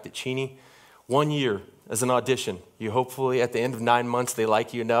contract at Cheney, 1 year as an audition. You hopefully at the end of 9 months, they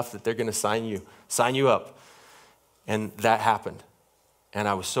like you enough that they're going to sign you up. And that happened. And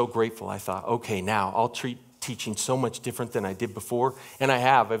I was so grateful. I thought, okay, now I'll treat teaching so much different than I did before. And I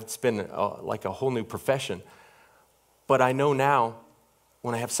have. It's been like a whole new profession. But I know now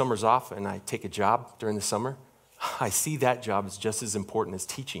when I have summers off and I take a job during the summer, I see that job as just as important as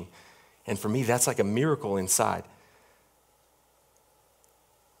teaching. And for me, that's like a miracle inside.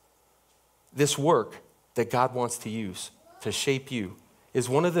 This work that God wants to use to shape you is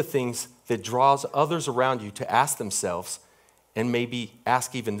one of the things that draws others around you to ask themselves and maybe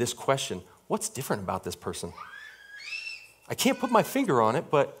ask even this question: what's different about this person? I can't put my finger on it,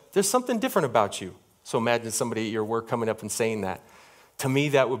 but there's something different about you. So imagine somebody at your work coming up and saying that. To me,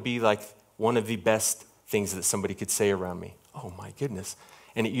 that would be like one of the best things that somebody could say around me. Oh my goodness.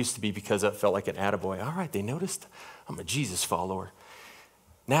 And it used to be because I felt like an attaboy. All right, they noticed I'm a Jesus follower.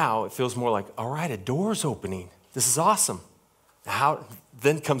 Now it feels more like, all right, a door's opening. This is awesome.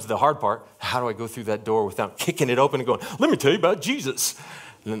 Then comes the hard part. How do I go through that door without kicking it open and going, let me tell you about Jesus?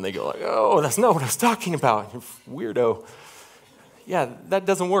 And then they go like, oh, that's not what I was talking about, you weirdo. Yeah, that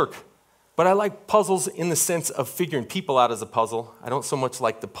doesn't work. But I like puzzles in the sense of figuring people out as a puzzle. I don't so much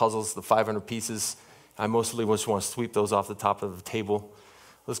like the puzzles, the 500 pieces. I mostly just want to sweep those off the top of the table.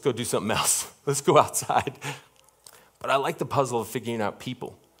 Let's go do something else. Let's go outside. But I like the puzzle of figuring out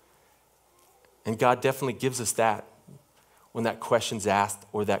people. And God definitely gives us that when that question's asked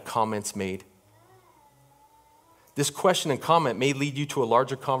or that comment's made. This question and comment may lead you to a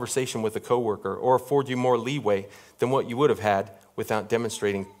larger conversation with a coworker or afford you more leeway than what you would have had without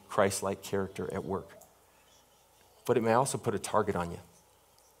demonstrating Christ-like character at work. But it may also put a target on you.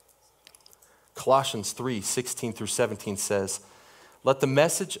 Colossians 3:16 through 17 says, let the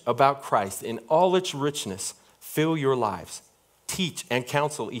message about Christ in all its richness fill your lives. Teach and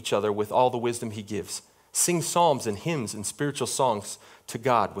counsel each other with all the wisdom he gives. Sing psalms and hymns and spiritual songs to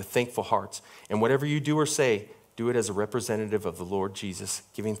God with thankful hearts. And whatever you do or say, do it as a representative of the Lord Jesus,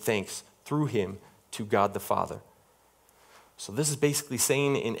 giving thanks through him to God the Father. So this is basically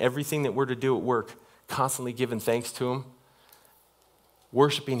saying in everything that we're to do at work, constantly giving thanks to him,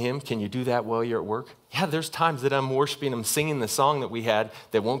 worshiping him. Can you do that while you're at work? Yeah, there's times that I'm worshiping him, singing the song that we had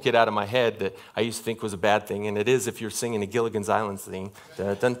that won't get out of my head that I used to think was a bad thing, and it is if you're singing a Gilligan's Island thing.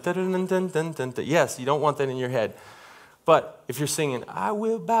 Yes, you don't want that in your head. But if you're singing, I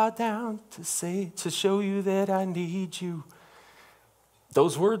will bow down to show you that I need you,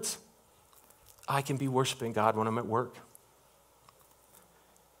 those words, I can be worshiping God when I'm at work.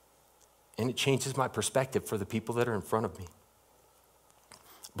 And it changes my perspective for the people that are in front of me.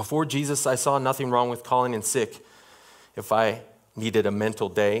 Before Jesus, I saw nothing wrong with calling in sick if I needed a mental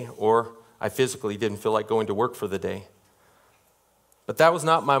day or I physically didn't feel like going to work for the day. But that was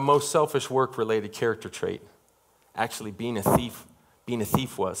not my most selfish work-related character trait. Actually, being a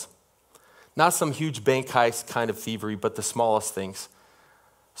thief was. Not some huge bank heist kind of thievery, but the smallest things.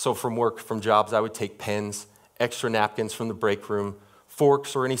 So from jobs, I would take pens, extra napkins from the break room,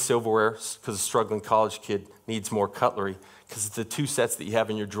 forks or any silverware, because a struggling college kid needs more cutlery, because the 2 sets that you have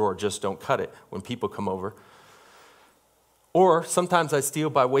in your drawer just don't cut it when people come over. Or sometimes I'd steal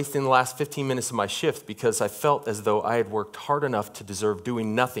by wasting the last 15 minutes of my shift because I felt as though I had worked hard enough to deserve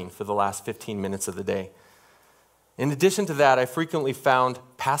doing nothing for the last 15 minutes of the day. In addition to that, I frequently found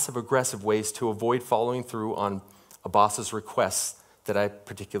passive-aggressive ways to avoid following through on a boss's requests that I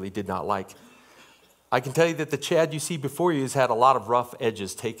particularly did not like. I can tell you that the Chad you see before you has had a lot of rough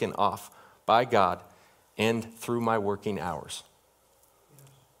edges taken off by God and through my working hours.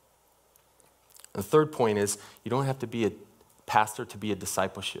 The third point is you don't have to be a pastor to be a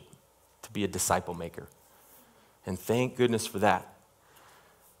disciple maker. And thank goodness for that.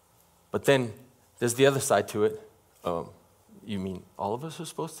 But then there's the other side to it. You mean all of us are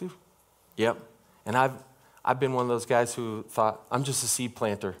supposed to? Yep. And I've been one of those guys who thought, I'm just a seed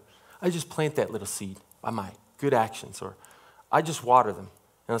planter. I just plant that little seed by my good actions, or I just water them.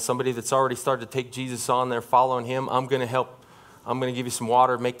 And as somebody that's already started to take Jesus on there, following him, I'm going to help. I'm going to give you some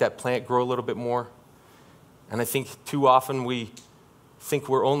water, make that plant grow a little bit more. And I think too often we think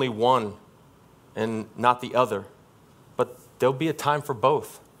we're only one and not the other. But there'll be a time for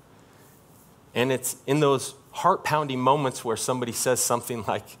both. And it's in those heart-pounding moments where somebody says something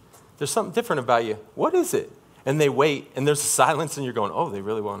like, there's something different about you. What is it? And they wait, and there's a silence, and you're going, oh, they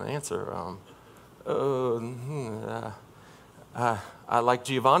really want to answer. I like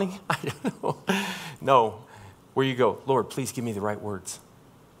Giovanni? I don't know. No. Where you go, Lord, please give me the right words.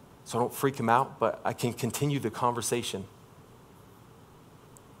 So I don't freak him out, but I can continue the conversation.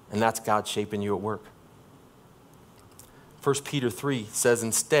 And that's God shaping you at work. 1 Peter 3 says,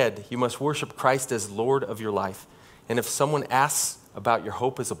 instead, you must worship Christ as Lord of your life. And if someone asks about your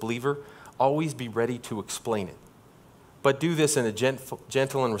hope as a believer, always be ready to explain it. But do this in a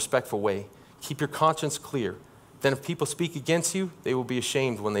gentle and respectful way. Keep your conscience clear. Then if people speak against you, they will be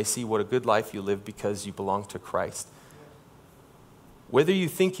ashamed when they see what a good life you live because you belong to Christ. Whether you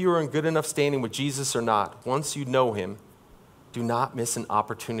think you are in good enough standing with Jesus or not, once you know him, do not miss an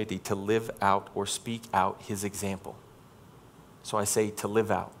opportunity to live out or speak out his example. So I say to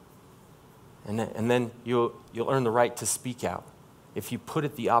live out. And then you'll earn the right to speak out. If you put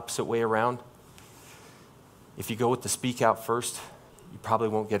it the opposite way around, if you go with the speak out first, you probably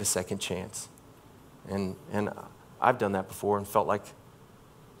won't get a second chance. And I've done that before and felt like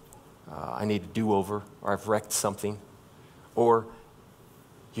I need a do-over, or I've wrecked something. Or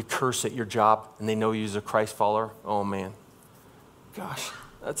you curse at your job and they know you're a Christ follower. Oh man, gosh,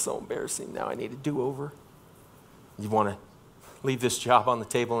 that's so embarrassing. Now I need a do-over. You want to leave this job on the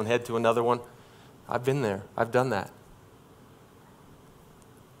table and head to another one? I've been there. I've done that.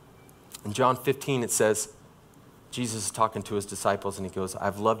 In John 15, it says, Jesus is talking to his disciples and he goes,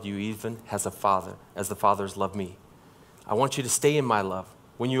 I've loved you even as the Father has loved me. I want you to stay in my love.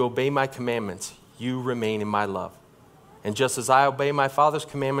 When you obey my commandments, you remain in my love. And just as I obey my Father's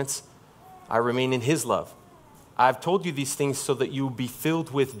commandments, I remain in his love. I've told you these things so that you will be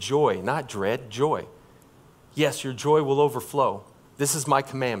filled with joy, not dread, joy. Yes, your joy will overflow. This is my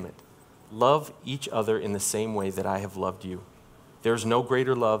commandment. Love each other in the same way that I have loved you. There is no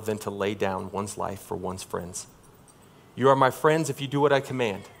greater love than to lay down one's life for one's friends. You are my friends if you do what I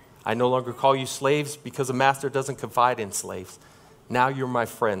command. I no longer call you slaves because a master doesn't confide in slaves. Now you're my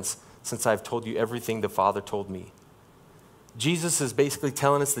friends since I've told you everything the Father told me. Jesus is basically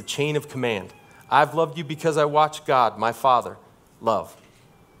telling us the chain of command. I've loved you because I watched God, my Father, love.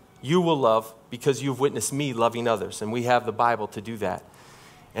 You will love because you've witnessed me loving others, and we have the Bible to do that.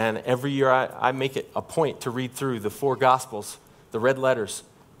 And every year I make it a point to read through the 4 Gospels, the red letters,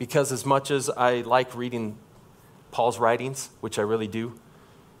 because as much as I like reading Paul's writings, which I really do,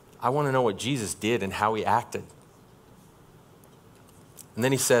 I want to know what Jesus did and how he acted. And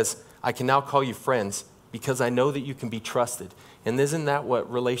then he says, I can now call you friends because I know that you can be trusted. And isn't that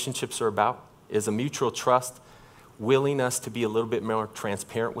what relationships are about? Is a mutual trust, willingness to be a little bit more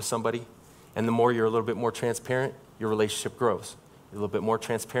transparent with somebody. And the more you're a little bit more transparent, your relationship grows. You're a little bit more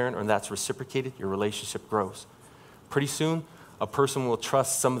transparent, and that's reciprocated, your relationship grows. Pretty soon, a person will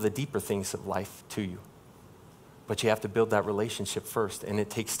trust some of the deeper things of life to you. But you have to build that relationship first, and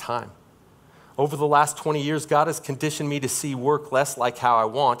it takes time. Over the last 20 years, God has conditioned me to see work less like how I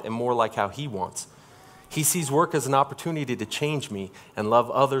want and more like how He wants. He sees work as an opportunity to change me and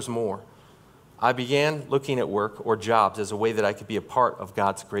love others more. I began looking at work or jobs as a way that I could be a part of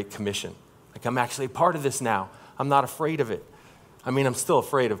God's Great Commission. Like, I'm actually a part of this now. I'm not afraid of it. I mean, I'm still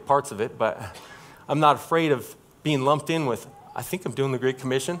afraid of parts of it, but I'm not afraid of being lumped in with, I think I'm doing the Great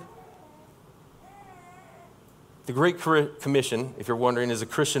Commission. The Great Commission, if you're wondering, is a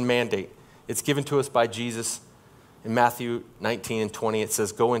Christian mandate. It's given to us by Jesus. In Matthew 19 and 20, it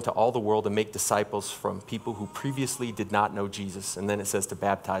says, go into all the world and make disciples from people who previously did not know Jesus. And then it says to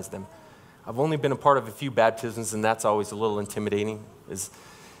baptize them. I've only been a part of a few baptisms, and that's always a little intimidating. Is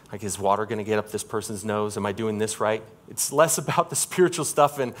water going to get up this person's nose? Am I doing this right? It's less about the spiritual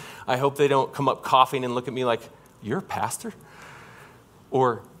stuff, and I hope they don't come up coughing and look at me like, you're a pastor?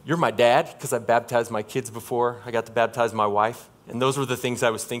 Or you're my dad, because I baptized my kids before. I got to baptize my wife. And those were the things I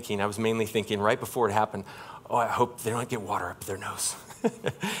was thinking. I was mainly thinking right before it happened, oh, I hope they don't get water up their nose.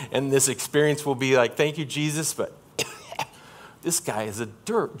 And this experience will be like, thank you, Jesus, but this guy is a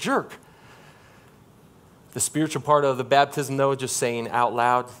jerk. The spiritual part of the baptism, though, just saying out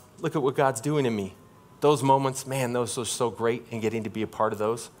loud, look at what God's doing in me. Those moments, man, those are so great, and getting to be a part of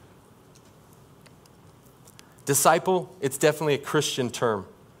those. Disciple, it's definitely a Christian term.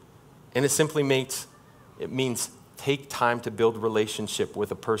 And it simply means take time to build a relationship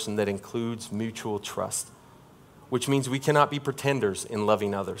with a person that includes mutual trust, which means we cannot be pretenders in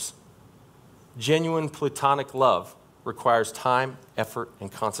loving others. Genuine platonic love requires time, effort,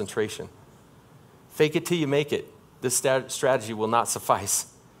 and concentration. Fake it till you make it. This strategy will not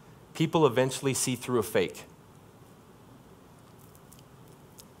suffice. People eventually see through a fake.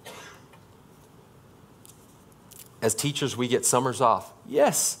 As teachers, we get summers off.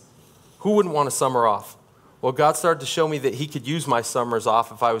 Yes, who wouldn't want a summer off? Well, God started to show me that He could use my summers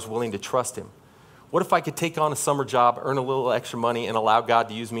off if I was willing to trust Him. What if I could take on a summer job, earn a little extra money, and allow God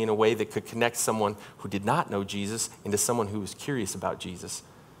to use me in a way that could connect someone who did not know Jesus into someone who was curious about Jesus?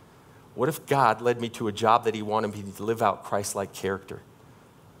 What if God led me to a job that He wanted me to live out Christ-like character,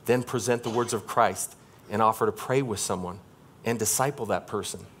 then present the words of Christ and offer to pray with someone and disciple that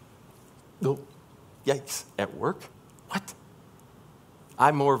person? Oh, yikes, at work? What?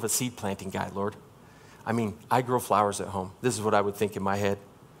 I'm more of a seed planting guy, Lord. I mean, I grow flowers at home. This is what I would think in my head.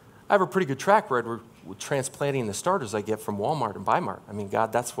 I have a pretty good track record with transplanting the starters I get from Walmart and Bi-Mart. I mean,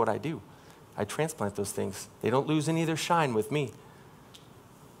 God, that's what I do. I transplant those things. They don't lose any of their shine with me.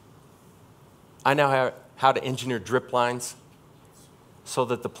 I know how to engineer drip lines so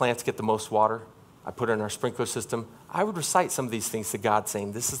that the plants get the most water. I put it in our sprinkler system. I would recite some of these things to God,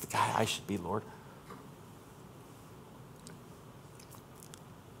 saying, this is the guy I should be, Lord.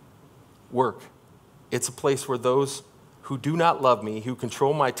 Work. It's a place where those who do not love me, who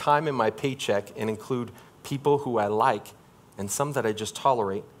control my time and my paycheck, and include people who I like and some that I just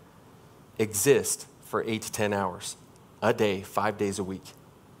tolerate, exist for 8 to 10 hours a day, 5 days a week.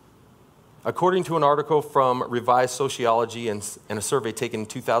 According to an article from Revised Sociology and a survey taken in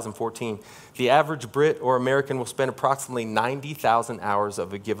 2014, the average Brit or American will spend approximately 90,000 hours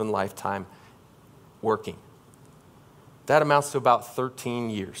of a given lifetime working. That amounts to about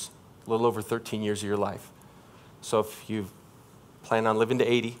 13 years, a little over 13 years of your life. So if you plan on living to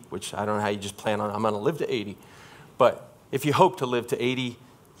 80, which I don't know how you just plan on, I'm going to live to 80, but if you hope to live to 80,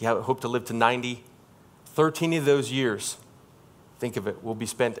 you hope to live to 90, 13 of those years, think of it, will be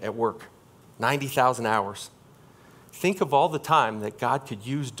spent at work. 90,000 hours. Think of all the time that God could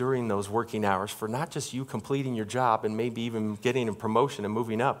use during those working hours for not just you completing your job and maybe even getting a promotion and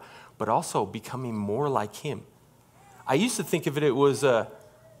moving up, but also becoming more like Him. I used to think of it was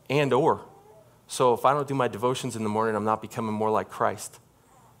and or. So if I don't do my devotions in the morning, I'm not becoming more like Christ.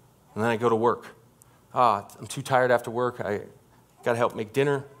 And then I go to work. I'm too tired after work. I got to help make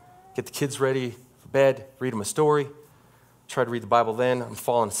dinner, get the kids ready for bed, read them a story, try to read the Bible then. I'm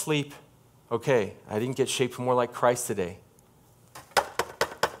falling asleep. Okay, I didn't get shaped more like Christ today.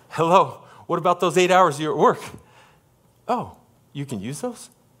 Hello, what about those 8 hours you're at work? Oh, you can use those?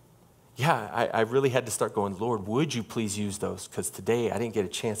 Yeah, I really had to start going, Lord, would you please use those? Because today I didn't get a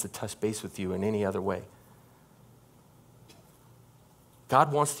chance to touch base with you in any other way.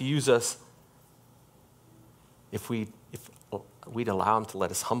 God wants to use us if we'd allow Him to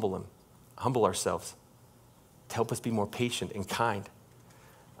let us humble ourselves, to help us be more patient and kind.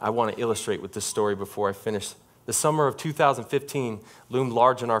 I want to illustrate with this story before I finish. The summer of 2015 loomed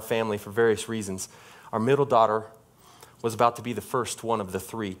large in our family for various reasons. Our middle daughter was about to be the first one of the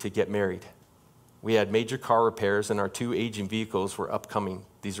 3 to get married. We had major car repairs, and our 2 aging vehicles were upcoming,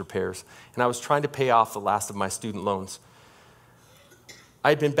 these repairs. And I was trying to pay off the last of my student loans. I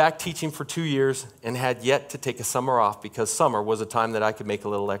had been back teaching for 2 years and had yet to take a summer off because summer was a time that I could make a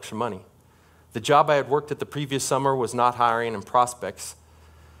little extra money. The job I had worked at the previous summer was not hiring, and prospects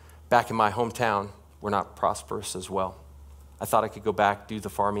back in my hometown were not prosperous as well. I thought I could go back, do the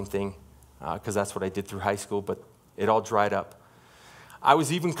farming thing, because that's what I did through high school, but it all dried up. I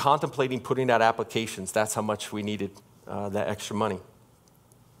was even contemplating putting out applications. That's how much we needed that extra money.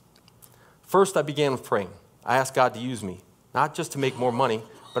 First, I began with praying. I asked God to use me, not just to make more money,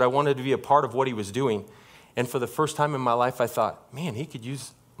 but I wanted to be a part of what he was doing. And for the first time in my life, I thought, man, he could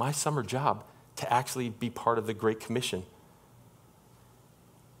use my summer job to actually be part of the Great Commission.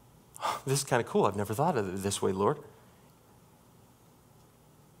 This is kind of cool. I've never thought of it this way, Lord.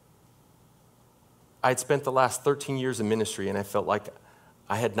 I had spent the last 13 years in ministry, and I felt like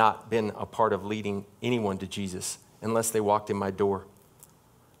I had not been a part of leading anyone to Jesus unless they walked in my door.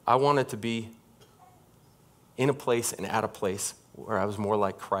 I wanted to be in a place and at a place where I was more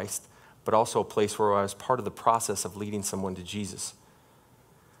like Christ, but also a place where I was part of the process of leading someone to Jesus.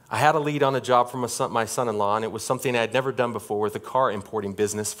 I had a lead on a job from my son-in-law, and it was something I had never done before with a car importing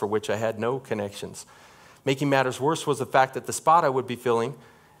business for which I had no connections. Making matters worse was the fact that the spot I would be filling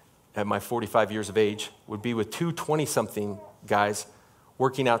at my 45 years of age would be with 2 20-something guys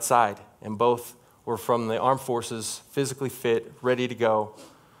working outside, and both were from the armed forces, physically fit, ready to go,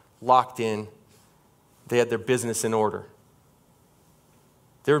 locked in. They had their business in order.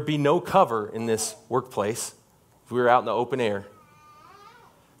 There would be no cover in this workplace if we were out in the open air.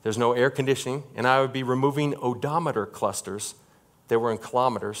 There's no air conditioning, and I would be removing odometer clusters that were in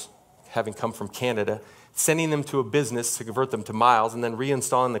kilometers, having come from Canada, sending them to a business to convert them to miles, and then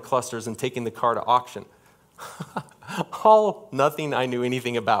reinstalling the clusters and taking the car to auction. All nothing I knew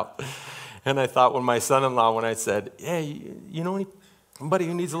anything about. And I thought when my son-in-law, when I said, yeah, you know anybody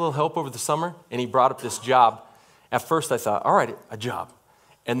who needs a little help over the summer? And he brought up this job. At first I thought, all right, a job.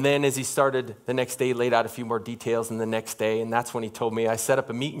 And then as he started the next day, he laid out a few more details, and the next day, and that's when he told me, I set up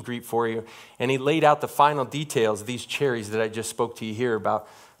a meet and greet for you. And he laid out the final details of these cherries that I just spoke to you here about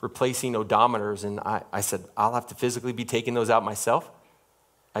replacing odometers. And I said, I'll have to physically be taking those out myself.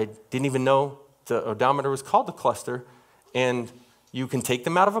 I didn't even know the odometer was called a cluster, and you can take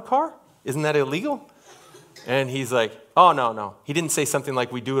them out of a car? Isn't that illegal? And he's like, oh, no. He didn't say something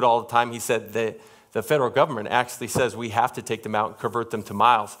like we do it all the time. He said that the federal government actually says we have to take them out and convert them to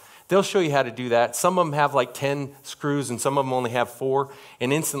miles. They'll show you how to do that. Some of them have like 10 screws, and some of them only have 4.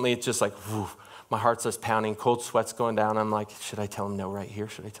 And instantly it's just like, whew, my heart starts pounding, cold sweat's going down. I'm like, should I tell him no right here?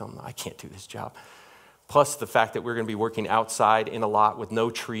 Should I tell him no? I can't do this job. Plus the fact that we're going to be working outside in a lot with no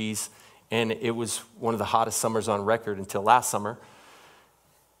trees. And it was one of the hottest summers on record until last summer.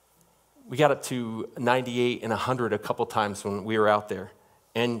 We got up to 98 and 100 a couple times when we were out there.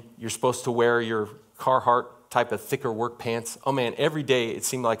 And you're supposed to wear your Carhartt type of thicker work pants. Oh man, every day it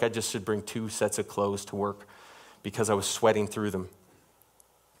seemed like I just should bring 2 sets of clothes to work because I was sweating through them.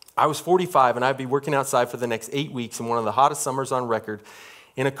 I was 45 and I'd be working outside for the next 8 weeks in one of the hottest summers on record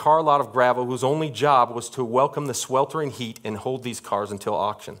in a car lot of gravel whose only job was to welcome the sweltering heat and hold these cars until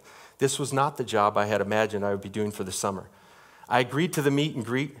auction. This was not the job I had imagined I would be doing for the summer. I agreed to the meet and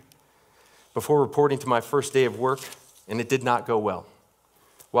greet before reporting to my first day of work, and it did not go well.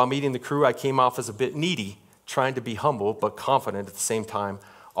 While meeting the crew, I came off as a bit needy, trying to be humble but confident at the same time,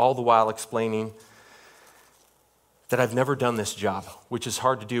 all the while explaining that I've never done this job, which is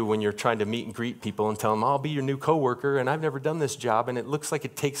hard to do when you're trying to meet and greet people and tell them, I'll be your new coworker, and I've never done this job, and it looks like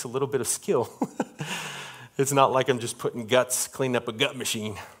it takes a little bit of skill. It's not like I'm just putting guts, cleaning up a gut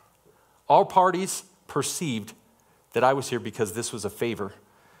machine. All parties perceived that I was here because this was a favor,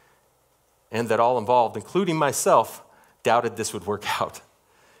 and that all involved, including myself, doubted this would work out.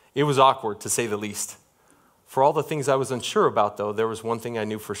 It was awkward, to say the least. For all the things I was unsure about, though, there was one thing I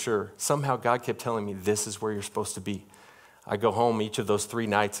knew for sure. Somehow God kept telling me, this is where you're supposed to be. I go home each of those 3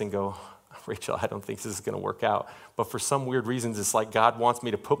 nights and go, Rachel, I don't think this is going to work out. But for some weird reasons, it's like God wants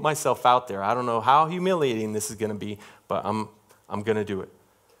me to put myself out there. I don't know how humiliating this is going to be, but I'm going to do it.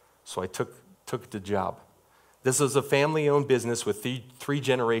 So I took the job. This was a family-owned business with 3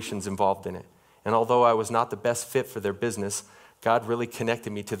 generations involved in it. And although I was not the best fit for their business, God really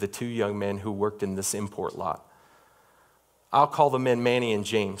connected me to the 2 young men who worked in this import lot. I'll call the men Manny and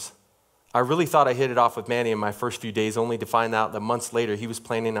James. I really thought I hit it off with Manny in my first few days, only to find out that months later he was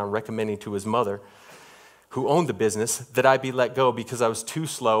planning on recommending to his mother, who owned the business, that I be let go because I was too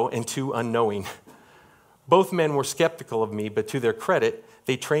slow and too unknowing. Both men were skeptical of me, but to their credit,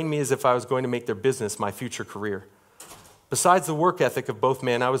 they trained me as if I was going to make their business my future career. Besides the work ethic of both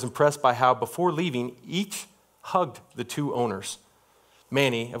men, I was impressed by how, before leaving, each hugged the two owners.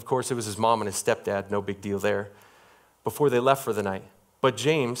 Manny, of course, it was his mom and his stepdad, no big deal there, before they left for the night. But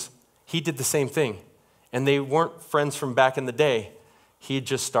James, he did the same thing. And they weren't friends from back in the day. He had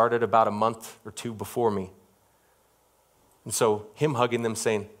just started about a month or two before me. And so him hugging them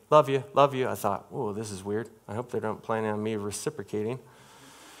saying, love you, I thought, oh, this is weird. I hope they're not planning on me reciprocating.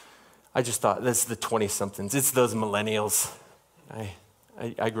 I just thought, that's the 20-somethings. It's those millennials.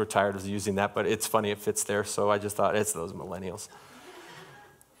 I grew tired of using that, but it's funny, it fits there. So I just thought, it's those millennials.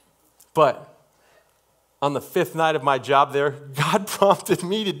 But on the 5th night of my job there, God prompted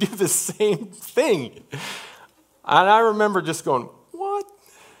me to do the same thing. And I remember just going, what?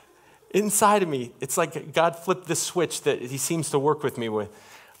 Inside of me, it's like God flipped this switch that he seems to work with me with.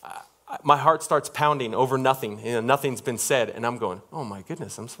 My heart starts pounding over nothing. Nothing's been said. And I'm going, oh my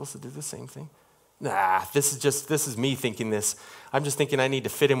goodness, I'm supposed to do the same thing? Nah, this is me thinking this. I'm just thinking I need to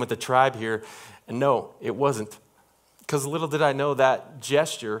fit in with the tribe here. And no, it wasn't. Because little did I know that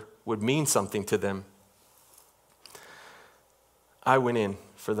gesture would mean something to them. I went in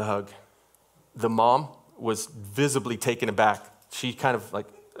for the hug. The mom was visibly taken aback. She kind of like,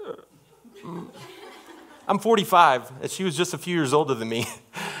 I'm 45, and she was just a few years older than me.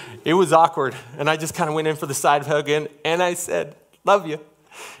 It was awkward, and I just kind of went in for the side hug, and I said, love you.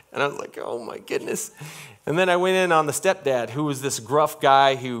 And I was like, oh my goodness. And then I went in on the stepdad, who was this gruff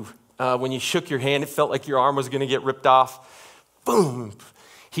guy who, when you shook your hand, it felt like your arm was going to get ripped off. Boom.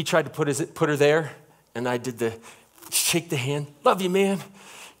 He tried to put her there, and I did the shake the hand, love you, man.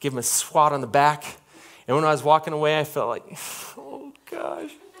 Give him a swat on the back. And when I was walking away, I felt like, oh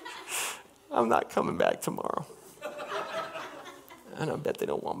gosh, I'm not coming back tomorrow. And I bet they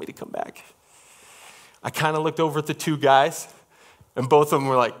don't want me to come back. I kind of looked over at the two guys, and both of them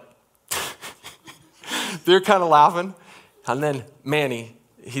were like, they're kind of laughing. And then Manny,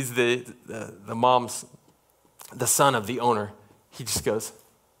 he's the mom's, the son of the owner. He just goes,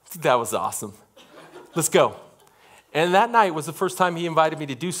 that was awesome. Let's go. And that night was the first time he invited me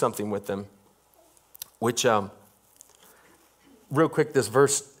to do something with them, which, real quick, this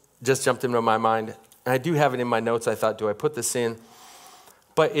verse just jumped into my mind. And I do have it in my notes. I thought, do I put this in?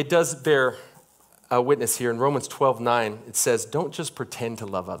 But it does bear a witness here. In Romans 12:9, it says, don't just pretend to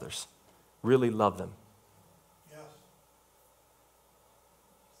love others. Really love them. Yes.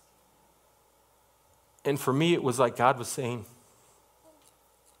 And for me, it was like God was saying,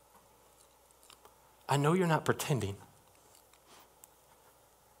 I know you're not pretending.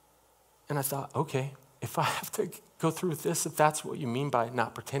 And I thought, okay, if I have to go through with this, if that's what you mean by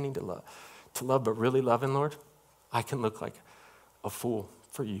not pretending to love, but really loving, Lord, I can look like a fool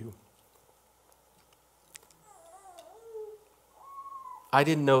for you. I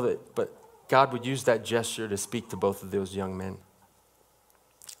didn't know that, but God would use that gesture to speak to both of those young men.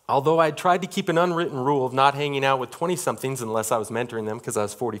 Although I tried to keep an unwritten rule of not hanging out with 20-somethings unless I was mentoring them because I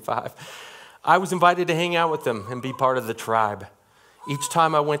was 45, I was invited to hang out with them and be part of the tribe. Each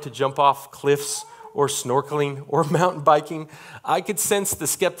time I went to jump off cliffs or snorkeling or mountain biking, I could sense the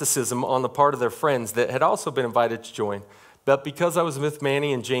skepticism on the part of their friends that had also been invited to join. But because I was with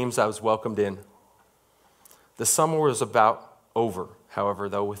Manny and James, I was welcomed in. The summer was about over, however,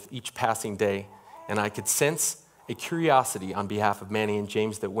 though, with each passing day, and I could sense a curiosity on behalf of Manny and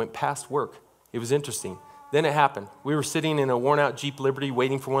James that went past work. It was interesting. Then it happened. We were sitting in a worn-out Jeep Liberty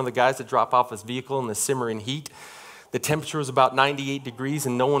waiting for one of the guys to drop off his vehicle in the simmering heat. The temperature was about 98 degrees,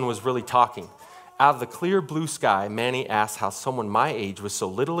 and no one was really talking. Out of the clear blue sky, Manny asked how someone my age with so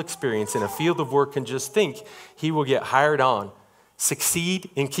little experience in a field of work can just think he will get hired on, succeed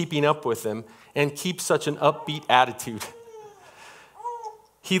in keeping up with them, and keep such an upbeat attitude.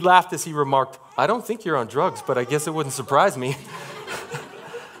 He laughed as he remarked, I don't think you're on drugs, but I guess it wouldn't surprise me.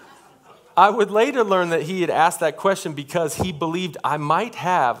 I would later learn that he had asked that question because he believed I might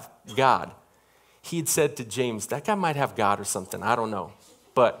have God. He had said to James, that guy might have God or something, I don't know,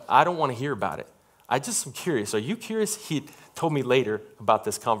 but I don't want to hear about it. I just am curious. Are you curious? He told me later about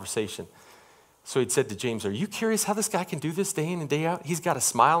this conversation. So he'd said to James, are you curious how this guy can do this day in and day out? He's got a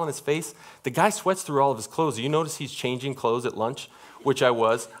smile on his face. The guy sweats through all of his clothes. You notice he's changing clothes at lunch, which I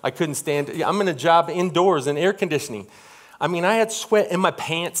was. I couldn't stand it. I'm in a job indoors in air conditioning. I mean, I had sweat in my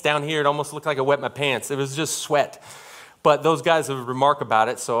pants down here. It almost looked like I wet my pants. It was just sweat. But those guys would remark about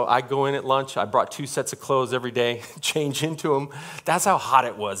it. So I go in at lunch. I brought 2 sets of clothes every day, change into them. That's how hot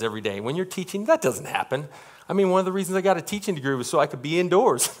it was every day. When you're teaching, that doesn't happen. I mean, one of the reasons I got a teaching degree was so I could be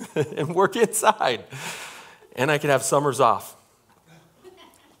indoors and work inside. And I could have summers off.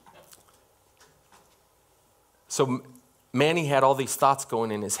 So Manny had all these thoughts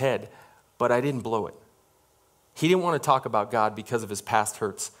going in his head, but I didn't blow it. He didn't want to talk about God because of his past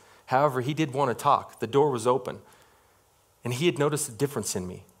hurts. However, he did want to talk. The door was open. And he had noticed a difference in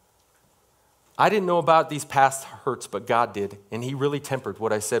me. I didn't know about these past hurts, but God did. And he really tempered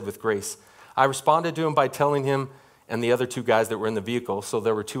what I said with grace. I responded to him by telling him and the other two guys that were in the vehicle, so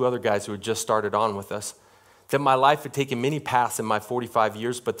there were two other guys who had just started on with us, that my life had taken many paths in my 45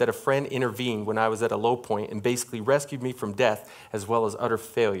 years, but that a friend intervened when I was at a low point and basically rescued me from death as well as utter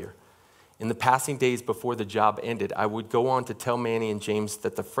failure. In the passing days before the job ended, I would go on to tell Manny and James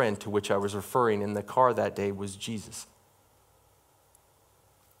that the friend to which I was referring in the car that day was Jesus.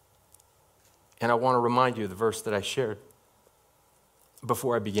 And I want to remind you of the verse that I shared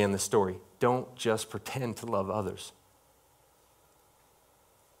before I began the story. Don't just pretend to love others.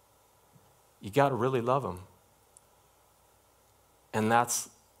 You got to really love them. And that's,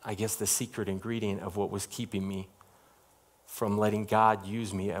 I guess, the secret ingredient of what was keeping me from letting God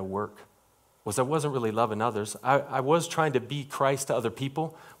use me at work. Was I wasn't really loving others. I was trying to be Christ to other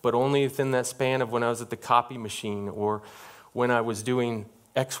people, but only within that span of when I was at the copy machine or when I was doing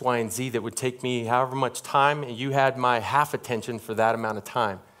X, Y, and Z that would take me however much time, and you had my half attention for that amount of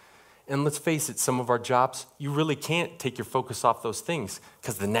time. And let's face it, some of our jobs, you really can't take your focus off those things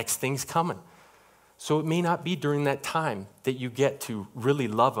because the next thing's coming. So it may not be during that time that you get to really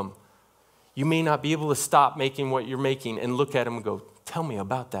love them. You may not be able to stop making what you're making and look at them and go, tell me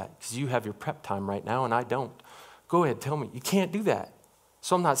about that, because you have your prep time right now and I don't. Go ahead, tell me. You can't do that.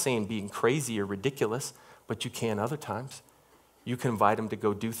 So I'm not saying being crazy or ridiculous, but you can other times. You can invite them to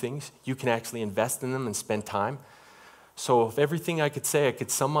go do things. You can actually invest in them and spend time. So if everything I could say, I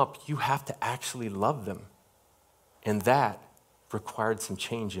could sum up, you have to actually love them. And that required some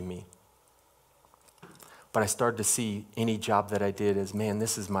change in me. But I started to see any job that I did as, man,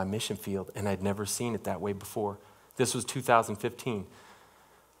 this is my mission field, and I'd never seen it that way before. This was 2015.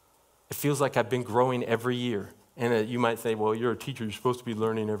 It feels like I've been growing every year. And you might say, well, you're a teacher, you're supposed to be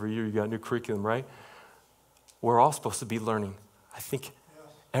learning every year, you got new curriculum, right? We're all supposed to be learning. I think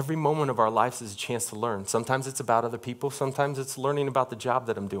every moment of our lives is a chance to learn. Sometimes it's about other people, sometimes it's learning about the job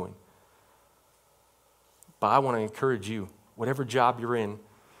that I'm doing. But I want to encourage you, whatever job you're in,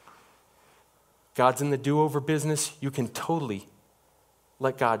 God's in the do-over business. You can totally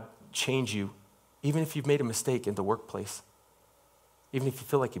let God change you, even if you've made a mistake in the workplace, even if you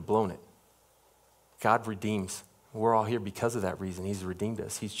feel like you've blown it. God redeems. We're all here because of that reason. He's redeemed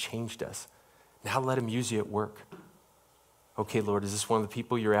us. He's changed us. Now let him use you at work. Okay, Lord, is this one of the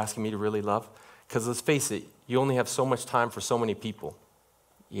people you're asking me to really love? Because let's face it, you only have so much time for so many people.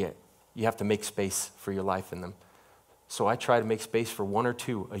 Yeah, you have to make space for your life in them. So I try to make space for one or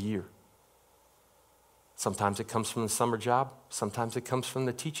two a year. Sometimes it comes from the summer job. Sometimes it comes from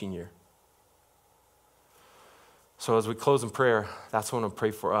the teaching year. So as we close in prayer, that's when I pray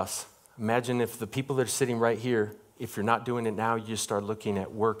for us. Imagine if the people that are sitting right here, if you're not doing it now, you just start looking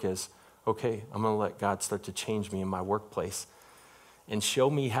at work as, okay, I'm going to let God start to change me in my workplace and show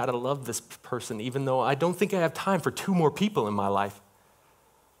me how to love this person, even though I don't think I have time for two more people in my life.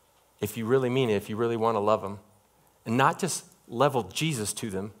 If you really mean it, if you really want to love them, and not just level Jesus to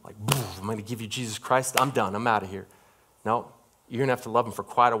them, like, I'm going to give you Jesus Christ, I'm done, I'm out of here. No, you're going to have to love them for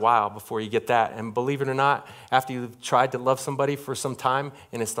quite a while before you get that. And believe it or not, after you've tried to love somebody for some time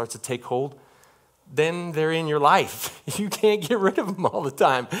and it starts to take hold, then they're in your life. You can't get rid of them all the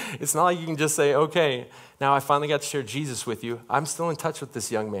time. It's not like you can just say, okay, now I finally got to share Jesus with you. I'm still in touch with this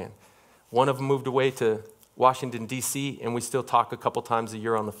young man. One of them moved away to Washington, D.C., and we still talk a couple times a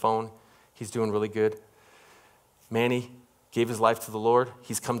year on the phone. He's doing really good. Manny gave his life to the Lord.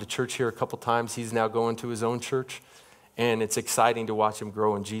 He's come to church here a couple times. He's now going to his own church, and it's exciting to watch him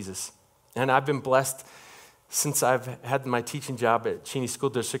grow in Jesus. And I've been blessed since I've had my teaching job at Cheney School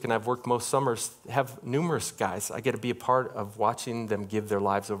District, and I've worked most summers, have numerous guys. I get to be a part of watching them give their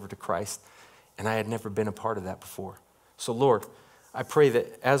lives over to Christ, and I had never been a part of that before. So Lord, I pray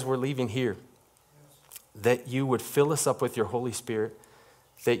that as we're leaving here, that you would fill us up with your Holy Spirit,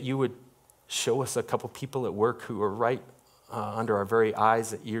 that you would show us a couple people at work who are right under our very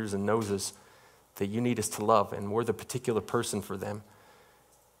eyes, ears, and noses that you need us to love, and we're the particular person for them.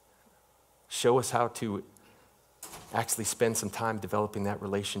 Show us how to actually spend some time developing that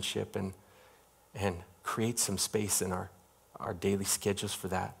relationship and create some space in our daily schedules for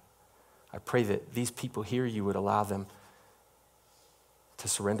that. I pray that these people here, you would allow them to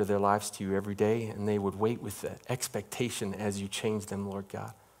surrender their lives to you every day, and they would wait with the expectation as you change them, Lord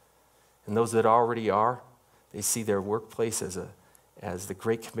God. And those that already are, they see their workplace as the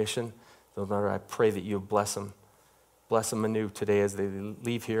Great Commission. So Lord, I pray that you bless them anew today as they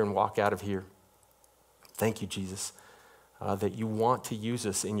leave here and walk out of here. Thank you, Jesus, that you want to use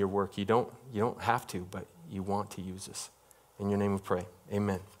us in your work. You don't have to, but you want to use us. In your name we pray.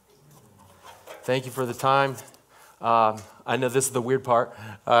 Amen. Thank you for the time. I know this is the weird part.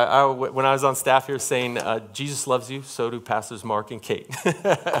 When I was on staff here saying, Jesus loves you, so do Pastors Mark and Kate.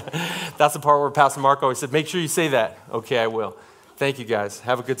 That's the part where Pastor Mark always said, make sure you say that. Okay, I will. Thank you, guys.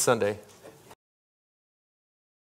 Have a good Sunday.